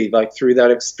adversity, like through that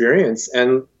experience.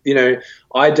 And,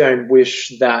 I don't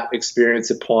wish that experience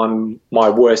upon my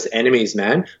worst enemies,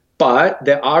 man. But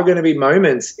there are going to be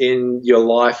moments in your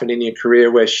life and in your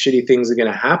career where shitty things are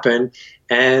going to happen.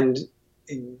 And,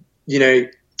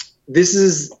 this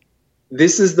is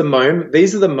the moment.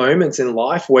 These are the moments in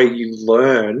life where you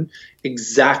learn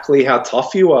exactly how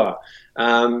tough you are.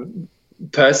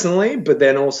 Personally, but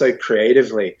then also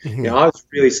creatively. I was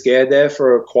really scared there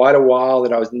for quite a while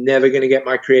that I was never going to get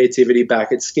my creativity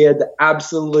back. It scared the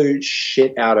absolute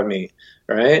shit out of me,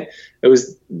 right? It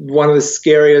was one of the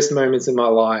scariest moments in my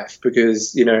life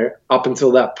because, up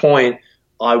until that point,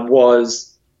 I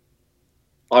was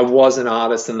an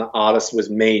artist and the artist was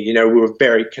me. We were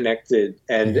very connected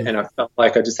and I felt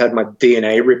like I just had my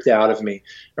DNA ripped out of me,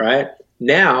 right?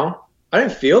 Now, I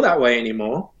don't feel that way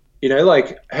anymore.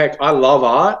 Heck, I love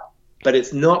art, but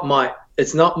it's not my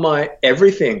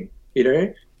everything,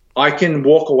 I can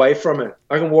walk away from it.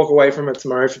 I can walk away from it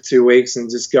tomorrow for 2 weeks and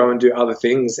just go and do other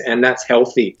things. And that's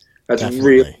healthy. That's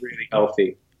really, really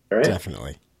healthy. Right?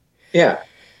 Definitely. Yeah.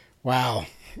 Wow.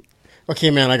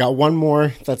 Okay, man, I got one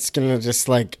more that's going to just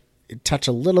like touch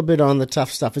a little bit on the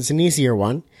tough stuff. It's an easier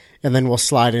one. And then we'll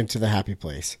slide into the happy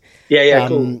place. Yeah,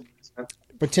 cool.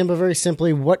 But Timba, very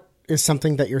simply, what is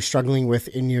something that you're struggling with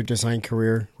in your design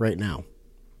career right now?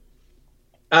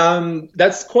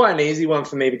 That's quite an easy one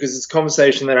for me because it's a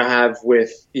conversation that I have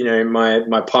with,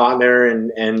 my partner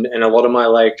and a lot of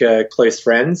my close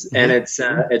friends. And it's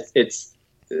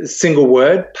a single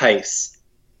word, pace.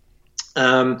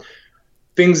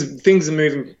 Things are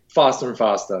moving faster and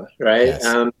faster, right? Yes.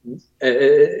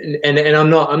 And I'm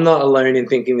not alone in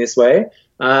thinking this way.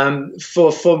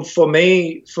 For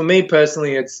me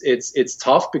personally, it's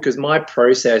tough because my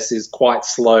process is quite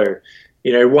slow.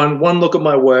 One look at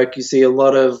my work, you see a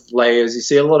lot of layers, you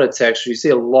see a lot of texture, you see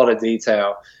a lot of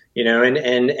detail,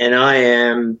 and I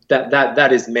am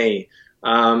that is me.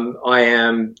 I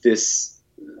am this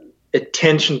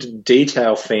attention to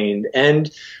detail fiend, and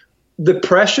the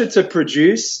pressure to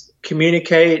produce,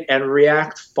 communicate, and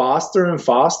react faster and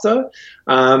faster,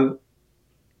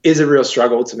 is a real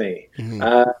struggle to me.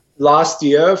 Last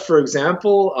year, for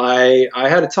example, I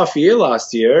had a tough year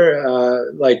last year,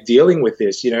 dealing with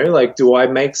this, do I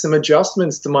make some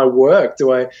adjustments to my work?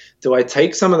 Do I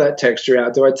take some of that texture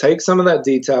out? Do I take some of that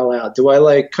detail out? Do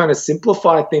I kind of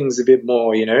simplify things a bit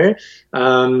more,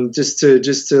 just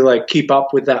to keep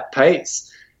up with that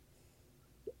pace?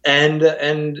 And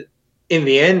in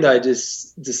the end, I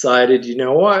just decided,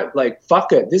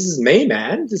 fuck it. This is me,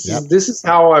 man. This is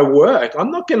how I work.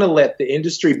 I'm not going to let the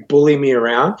industry bully me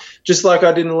around, just like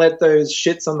I didn't let those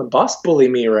shits on the bus bully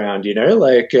me around, I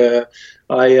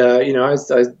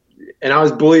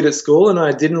was bullied at school and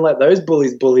I didn't let those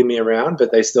bullies bully me around,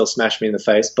 but they still smashed me in the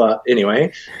face. But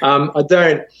anyway, I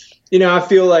don't, I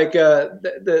feel like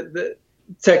the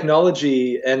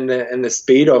technology and the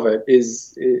speed of it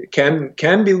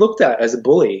can be looked at as a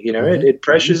bully. It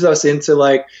pressures us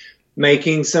into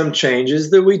making some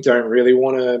changes that we don't really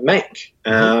want to make,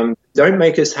 don't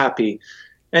make us happy.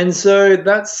 And so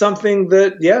that's something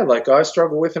that I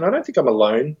struggle with, and I don't think I'm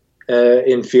alone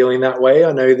in feeling that way.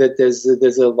 I know that there's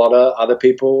a lot of other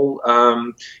people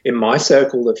in my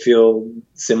circle that feel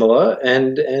similar,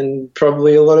 and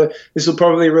probably this will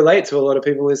probably relate to a lot of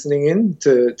people listening in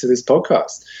to this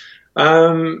podcast.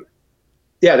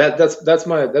 That's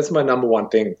my number one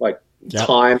thing,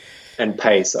 time and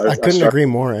pace. I couldn't agree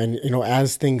more. And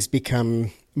as things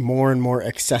become more and more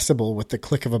accessible with the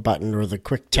click of a button or the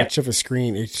quick touch of a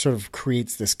screen, it sort of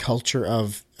creates this culture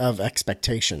of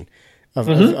expectation.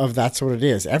 Of that's what it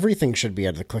is. Everything should be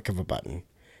at the click of a button.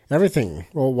 Everything.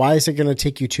 Well, why is it going to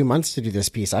take you 2 months to do this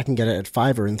piece? I can get it at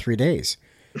 5 or in 3 days.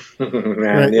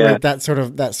 Right? That sort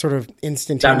of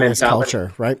instantaneous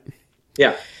culture, right?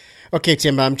 Yeah. Okay,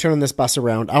 Timba, I'm turning this bus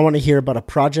around. I want to hear about a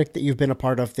project that you've been a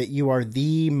part of that you are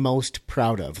the most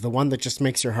proud of, the one that just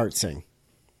makes your heart sing.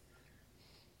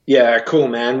 Yeah, cool,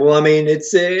 man. Well, I mean,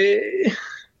 it's a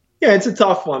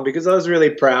tough one because I was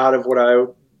really proud of what I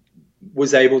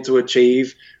was able to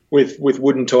achieve with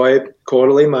Wooden Toy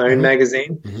Quarterly, my own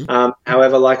magazine.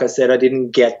 However, like I said, I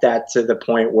didn't get that to the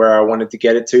point where I wanted to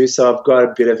get it to. So I've got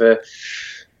a bit of a,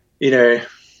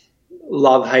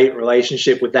 love-hate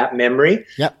relationship with that memory.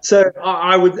 Yep. So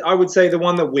I would say the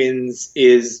one that wins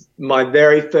is my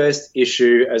very first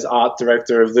issue as art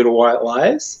director of Little White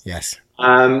Lies. Yes.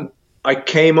 I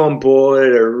came on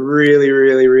board at a really,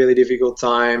 really, really difficult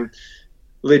time,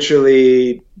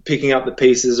 literally picking up the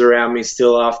pieces around me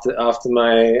still after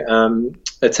my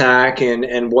attack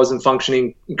and wasn't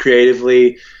functioning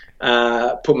creatively.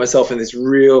 Put myself in this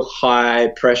real high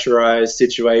pressurized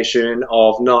situation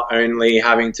of not only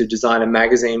having to design a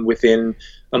magazine within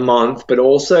a month, but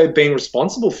also being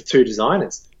responsible for 2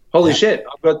 designers. Holy shit,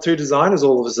 I've got 2 designers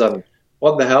all of a sudden.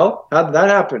 What the hell? How did that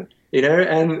happen?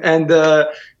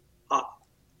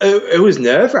 It was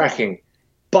nerve-wracking,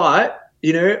 but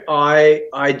I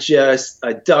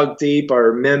dug deep. I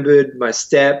remembered my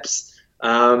steps,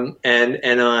 and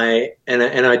I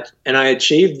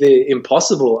achieved the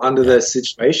impossible under the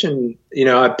situation.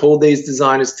 I pulled these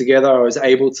designers together. I was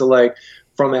able to,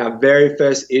 from our very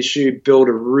first issue, build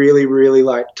a really, really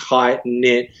tight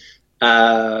knit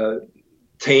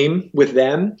team with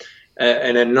them.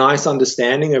 And a nice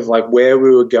understanding of where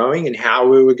we were going and how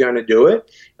we were going to do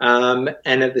it. And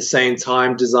at the same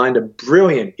time designed a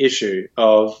brilliant issue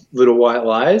of Little White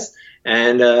Lies.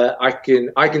 And I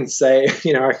can say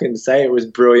it was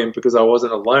brilliant because I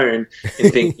wasn't alone in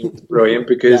thinking it was brilliant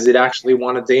because it actually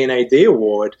won a D&AD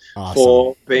award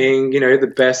for being,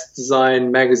 the best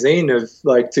design magazine of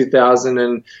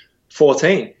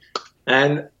 2014.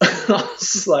 And I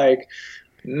was like,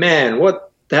 man,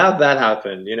 how'd that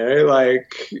happen?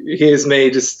 Here's me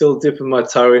just still dipping my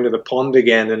toe into the pond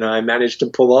again, and I managed to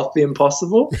pull off the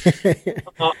impossible.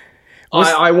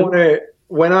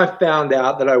 When I found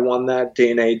out that I won that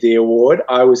D&AD award,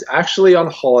 I was actually on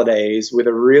holidays with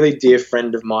a really dear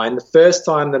friend of mine. The first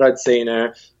time that I'd seen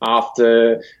her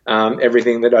after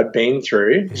everything that I'd been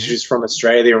through. She was from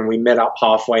Australia, and we met up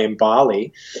halfway in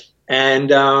Bali.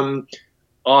 And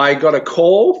I got a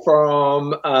call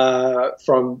from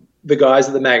the guys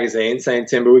at the magazine saying,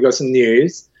 Timba, we got some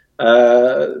news.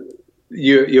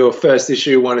 Your first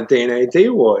issue won a D&AD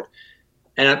award.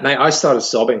 And mate, I started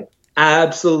sobbing,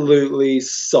 absolutely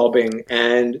sobbing,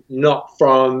 and not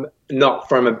from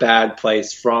a bad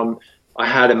place. I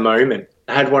had a moment.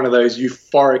 I had one of those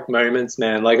euphoric moments,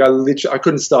 man. I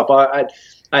couldn't stop. I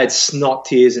had snot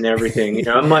tears and everything,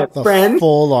 and my friend.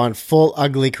 Full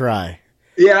ugly cry.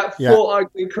 Yeah, full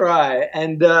ugly cry.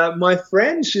 And my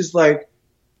friend, she's like,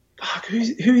 fuck,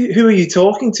 who are you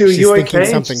talking to? Are you okay?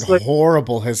 Thinking something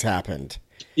horrible has happened.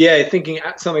 Yeah, thinking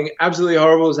something absolutely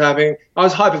horrible was happening. I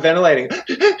was hyperventilating,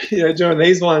 during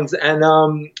these ones. And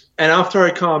after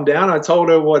I calmed down, I told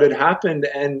her what had happened,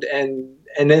 and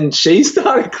then she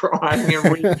started crying,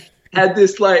 and we had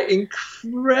this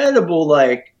incredible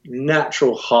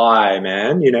natural high,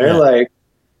 man.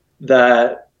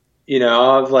 That.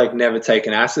 I've never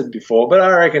taken acid before, but I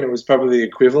reckon it was probably the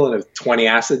equivalent of 20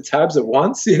 acid tabs at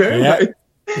once,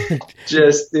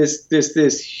 just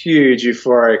this huge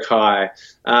euphoric high.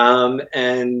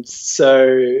 And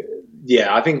so,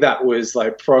 yeah, I think that was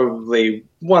probably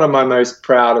one of my most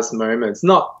proudest moments.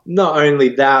 Not only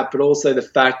that, but also the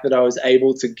fact that I was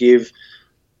able to give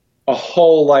a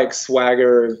whole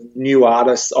swagger of new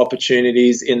artists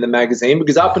opportunities in the magazine,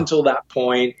 because up until that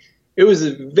point, it was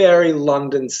a very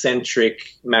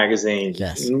London-centric magazine.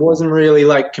 Yes. It wasn't really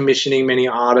commissioning many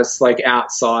artists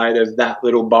outside of that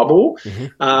little bubble.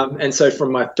 And so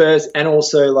from my first, and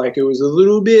also it was a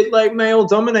little bit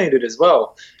male-dominated as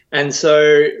well. And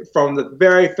so from the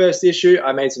very first issue,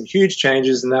 I made some huge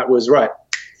changes, and that was,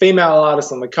 female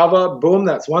artists on the cover, boom,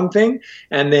 that's one thing.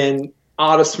 And then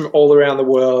artists from all around the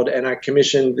world, and I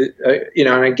commissioned, and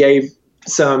I gave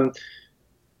some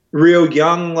real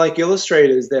young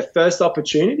illustrators their first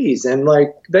opportunities, and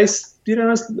they,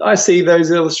 I see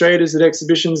those illustrators at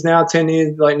exhibitions now 10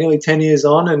 years, nearly 10 years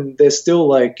on, and they're still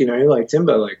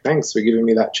Timba, thanks for giving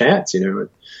me that chance,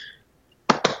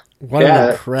 What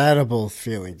an incredible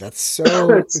feeling. That's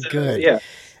so good. Yeah.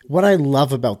 What I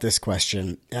love about this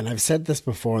question, and I've said this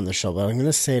before on the show, but I'm going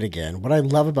to say it again. What I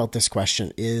love about this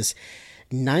question is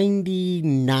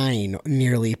 99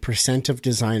 nearly % of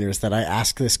designers that I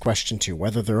ask this question to,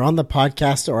 whether they're on the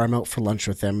podcast or I'm out for lunch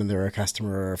with them and they're a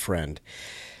customer or a friend,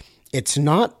 it's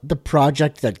not the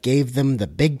project that gave them the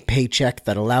big paycheck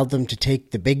that allowed them to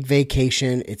take the big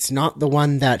vacation. It's not the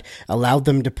one that allowed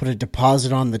them to put a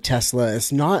deposit on the Tesla.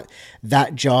 It's not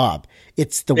that job.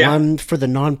 It's the one for the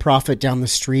nonprofit down the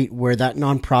street where that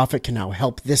nonprofit can now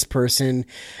help this person.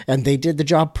 And they did the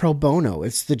job pro bono.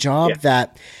 It's the job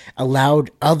that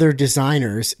allowed other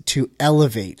designers to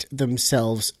elevate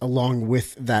themselves along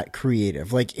with that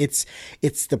creative. Like it's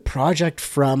the project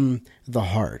from the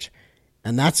heart.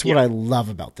 And that's what I love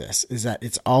about this, is that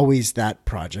it's always that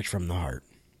project from the heart.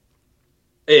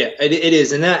 Yeah, it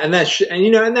is, and that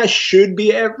should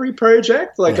be every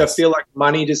project. Like, I feel like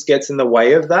money just gets in the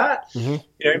way of that.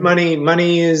 Mm-hmm.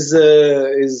 Money is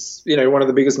one of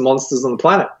the biggest monsters on the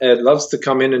planet. It loves to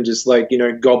come in and just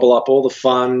gobble up all the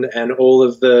fun and all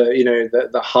of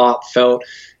the heartfelt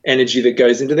energy that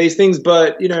goes into these things.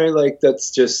 But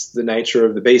that's just the nature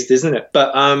of the beast, isn't it?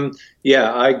 But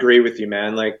I agree with you,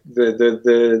 man. Like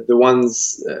the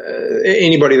ones,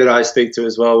 anybody that I speak to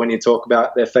as well, when you talk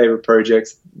about their favorite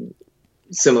projects,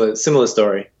 similar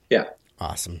story. Yeah.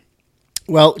 Awesome.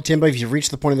 Well, Timba, you've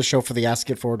reached the point of the show for the Ask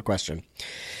It Forward question.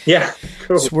 Yeah.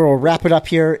 Cool. So we'll wrap it up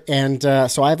here. And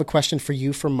so I have a question for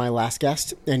you from my last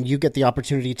guest, and you get the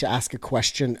opportunity to ask a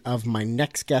question of my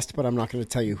next guest, but I'm not going to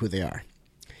tell you who they are.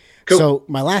 Cool. So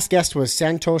my last guest was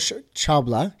Santosh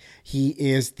Chawla. He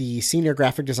is the senior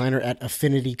graphic designer at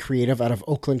Affinity Creative out of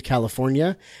Oakland,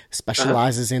 California.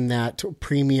 Specializes in that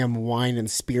premium wine and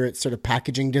spirit sort of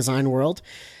packaging design world.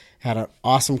 Had an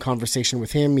awesome conversation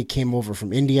with him. He came over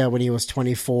from India when he was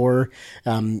 24,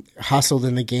 hustled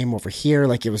in the game over here.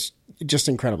 Like, it was just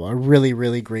incredible. A really,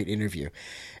 really great interview.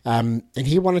 And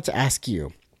he wanted to ask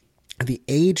you the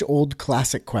age-old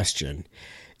classic question.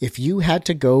 If you had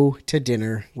to go to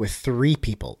dinner with 3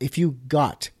 people, if you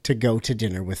got to go to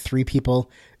dinner with 3 people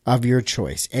of your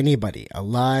choice, anybody,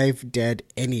 alive, dead,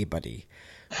 anybody,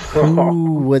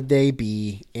 who would they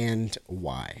be and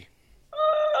why?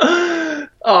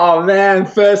 Oh, man.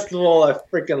 First of all, I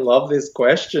freaking love this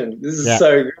question. This is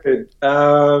so good.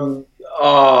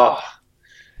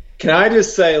 Can I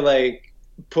just say,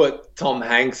 put Tom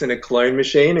Hanks in a clone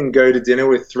machine and go to dinner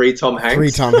with 3 Tom Hanks? 3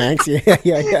 Tom Hanks?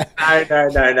 Yeah.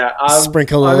 No.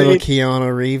 Sprinkle a little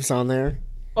Keanu Reeves on there.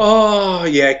 Oh,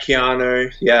 yeah,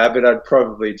 Keanu. Yeah, but I'd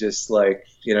probably just,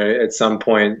 at some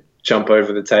point jump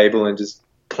over the table and just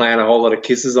plan a whole lot of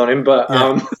kisses on him. But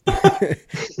I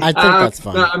think that's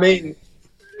fun. No, I mean,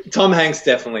 Tom Hanks,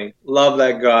 definitely. Love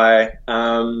that guy.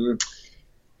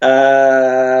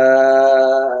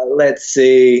 Let's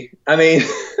see. I mean,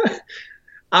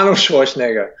 Arnold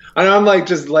Schwarzenegger. I know I'm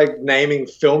just naming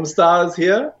film stars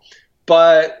here,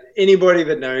 but anybody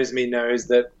that knows me knows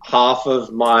that half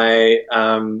of my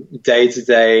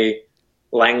day-to-day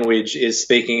language is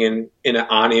speaking in an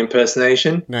Arnie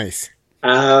impersonation. Nice.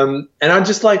 And I'd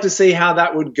just like to see how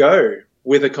that would go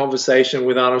with a conversation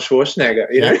with Arnold Schwarzenegger,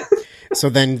 you know? So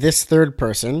then this third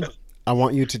person, I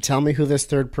want you to tell me who this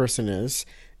third person is,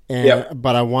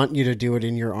 but I want you to do it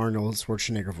in your Arnold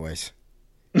Schwarzenegger voice.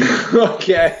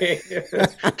 Okay.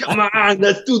 Come on,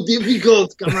 that's too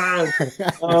difficult. Come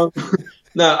on.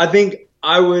 No, I think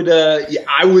I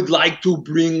would like to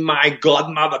bring my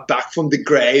godmother back from the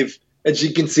grave, and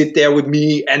she can sit there with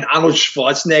me and Arnold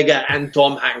Schwarzenegger and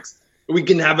Tom Hanks. We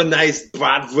can have a nice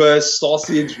bratwurst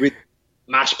sausage with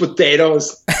mashed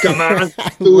potatoes. Come on,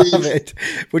 love it.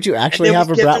 Would you actually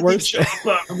have a bratwurst?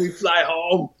 And we fly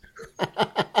home.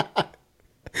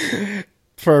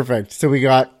 Perfect. So we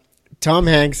got Tom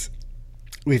Hanks,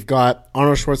 we've got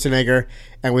Arnold Schwarzenegger,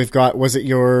 and we've got, was it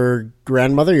your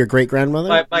grandmother, your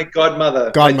great-grandmother? My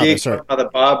godmother. Godmother, sorry.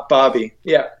 Godmother, Barbie.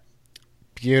 Yeah.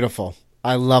 Beautiful.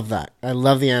 I love that. I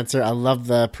love the answer. I love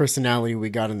the personality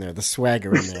we got in there, the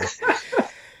swagger in there.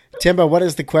 Timba, what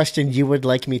is the question you would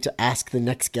like me to ask the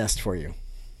next guest for you?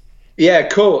 Yeah,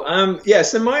 cool.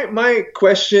 So my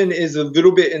question is a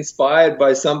little bit inspired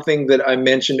by something that I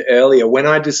mentioned earlier. When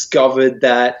I discovered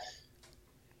that,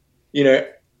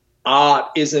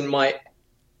 art isn't my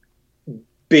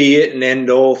be it and end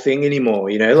all thing anymore,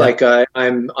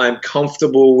 I'm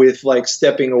comfortable with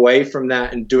stepping away from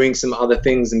that and doing some other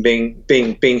things and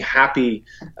being happy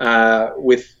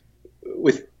with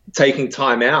taking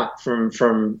time out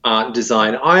from art and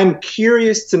design. I'm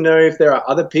curious to know if there are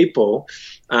other people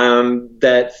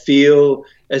that feel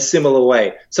a similar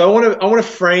way. So I want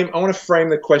to frame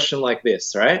the question like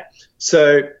this, right?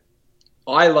 So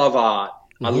I love art,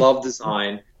 I love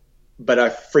design, but I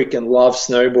freaking love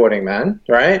snowboarding, man,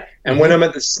 right? And when I'm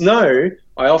at the snow,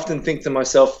 I often think to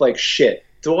myself, shit,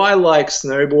 do I like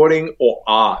snowboarding or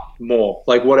art more?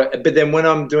 But then when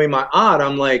I'm doing my art,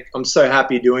 I'm so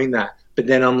happy doing that. But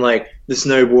then I'm the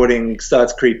snowboarding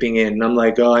starts creeping in. And I'm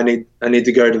oh, I need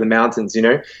to go to the mountains,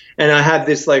 And I have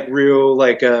this real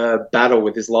battle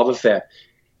with this love affair.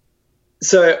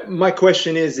 So my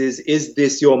question is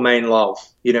this your main love?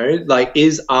 You know, like,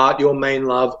 is art your main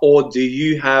love, or do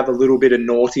you have a little bit of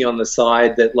naughty on the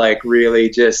side that like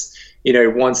really just, you know,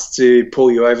 wants to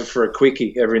pull you over for a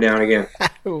quickie every now and again? I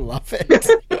love it.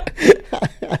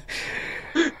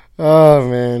 Oh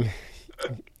man.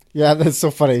 Yeah, that's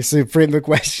so funny. So frame the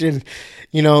question,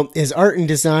 you know, is art and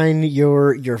design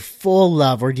your full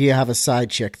love, or do you have a side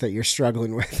chick that you're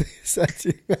struggling with?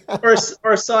 or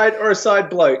a side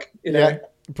bloke, you know? Yeah,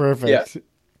 perfect. Yeah.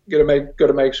 Got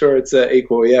to make sure it's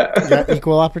equal. Yeah. Yeah,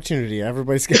 equal opportunity.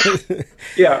 Everybody's good.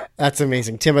 Yeah. That's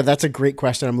amazing. Timba, that's a great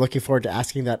question. I'm looking forward to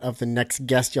asking that of the next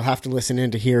guest. You'll have to listen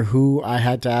in to hear who I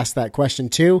had to ask that question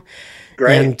to.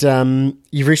 Great. And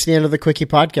you've reached the end of the Quickie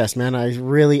podcast, man. I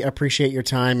really appreciate your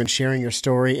time and sharing your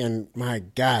story. And my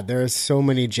God, there's so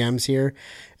many gems here.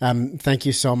 Thank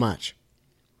you so much.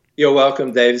 You're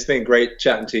welcome, Dave. It's been great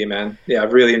chatting to you, man. Yeah,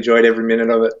 I've really enjoyed every minute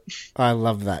of it. I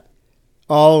love that.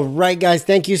 All right, guys.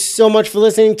 Thank you so much for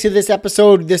listening to this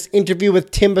episode, this interview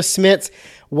with Timba Smits.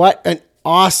 What an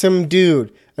awesome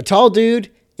dude. A tall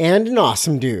dude and an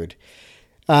awesome dude.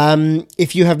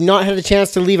 If you have not had a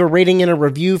chance to leave a rating and a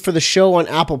review for the show on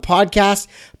Apple Podcasts,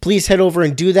 please head over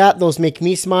and do that. Those make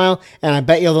me smile, and I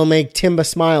bet you they'll make Timba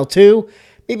smile too.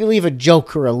 Maybe leave a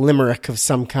joke or a limerick of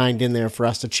some kind in there for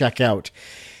us to check out.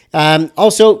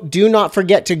 Also, do not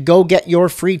forget to go get your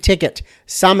free ticket,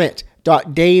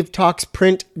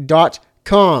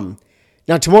 summit.davetalksprint.com.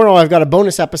 Now, tomorrow I've got a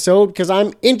bonus episode because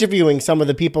I'm interviewing some of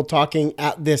the people talking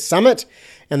at this summit,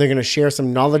 and they're going to share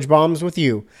some knowledge bombs with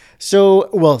you. So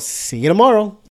we'll see you tomorrow.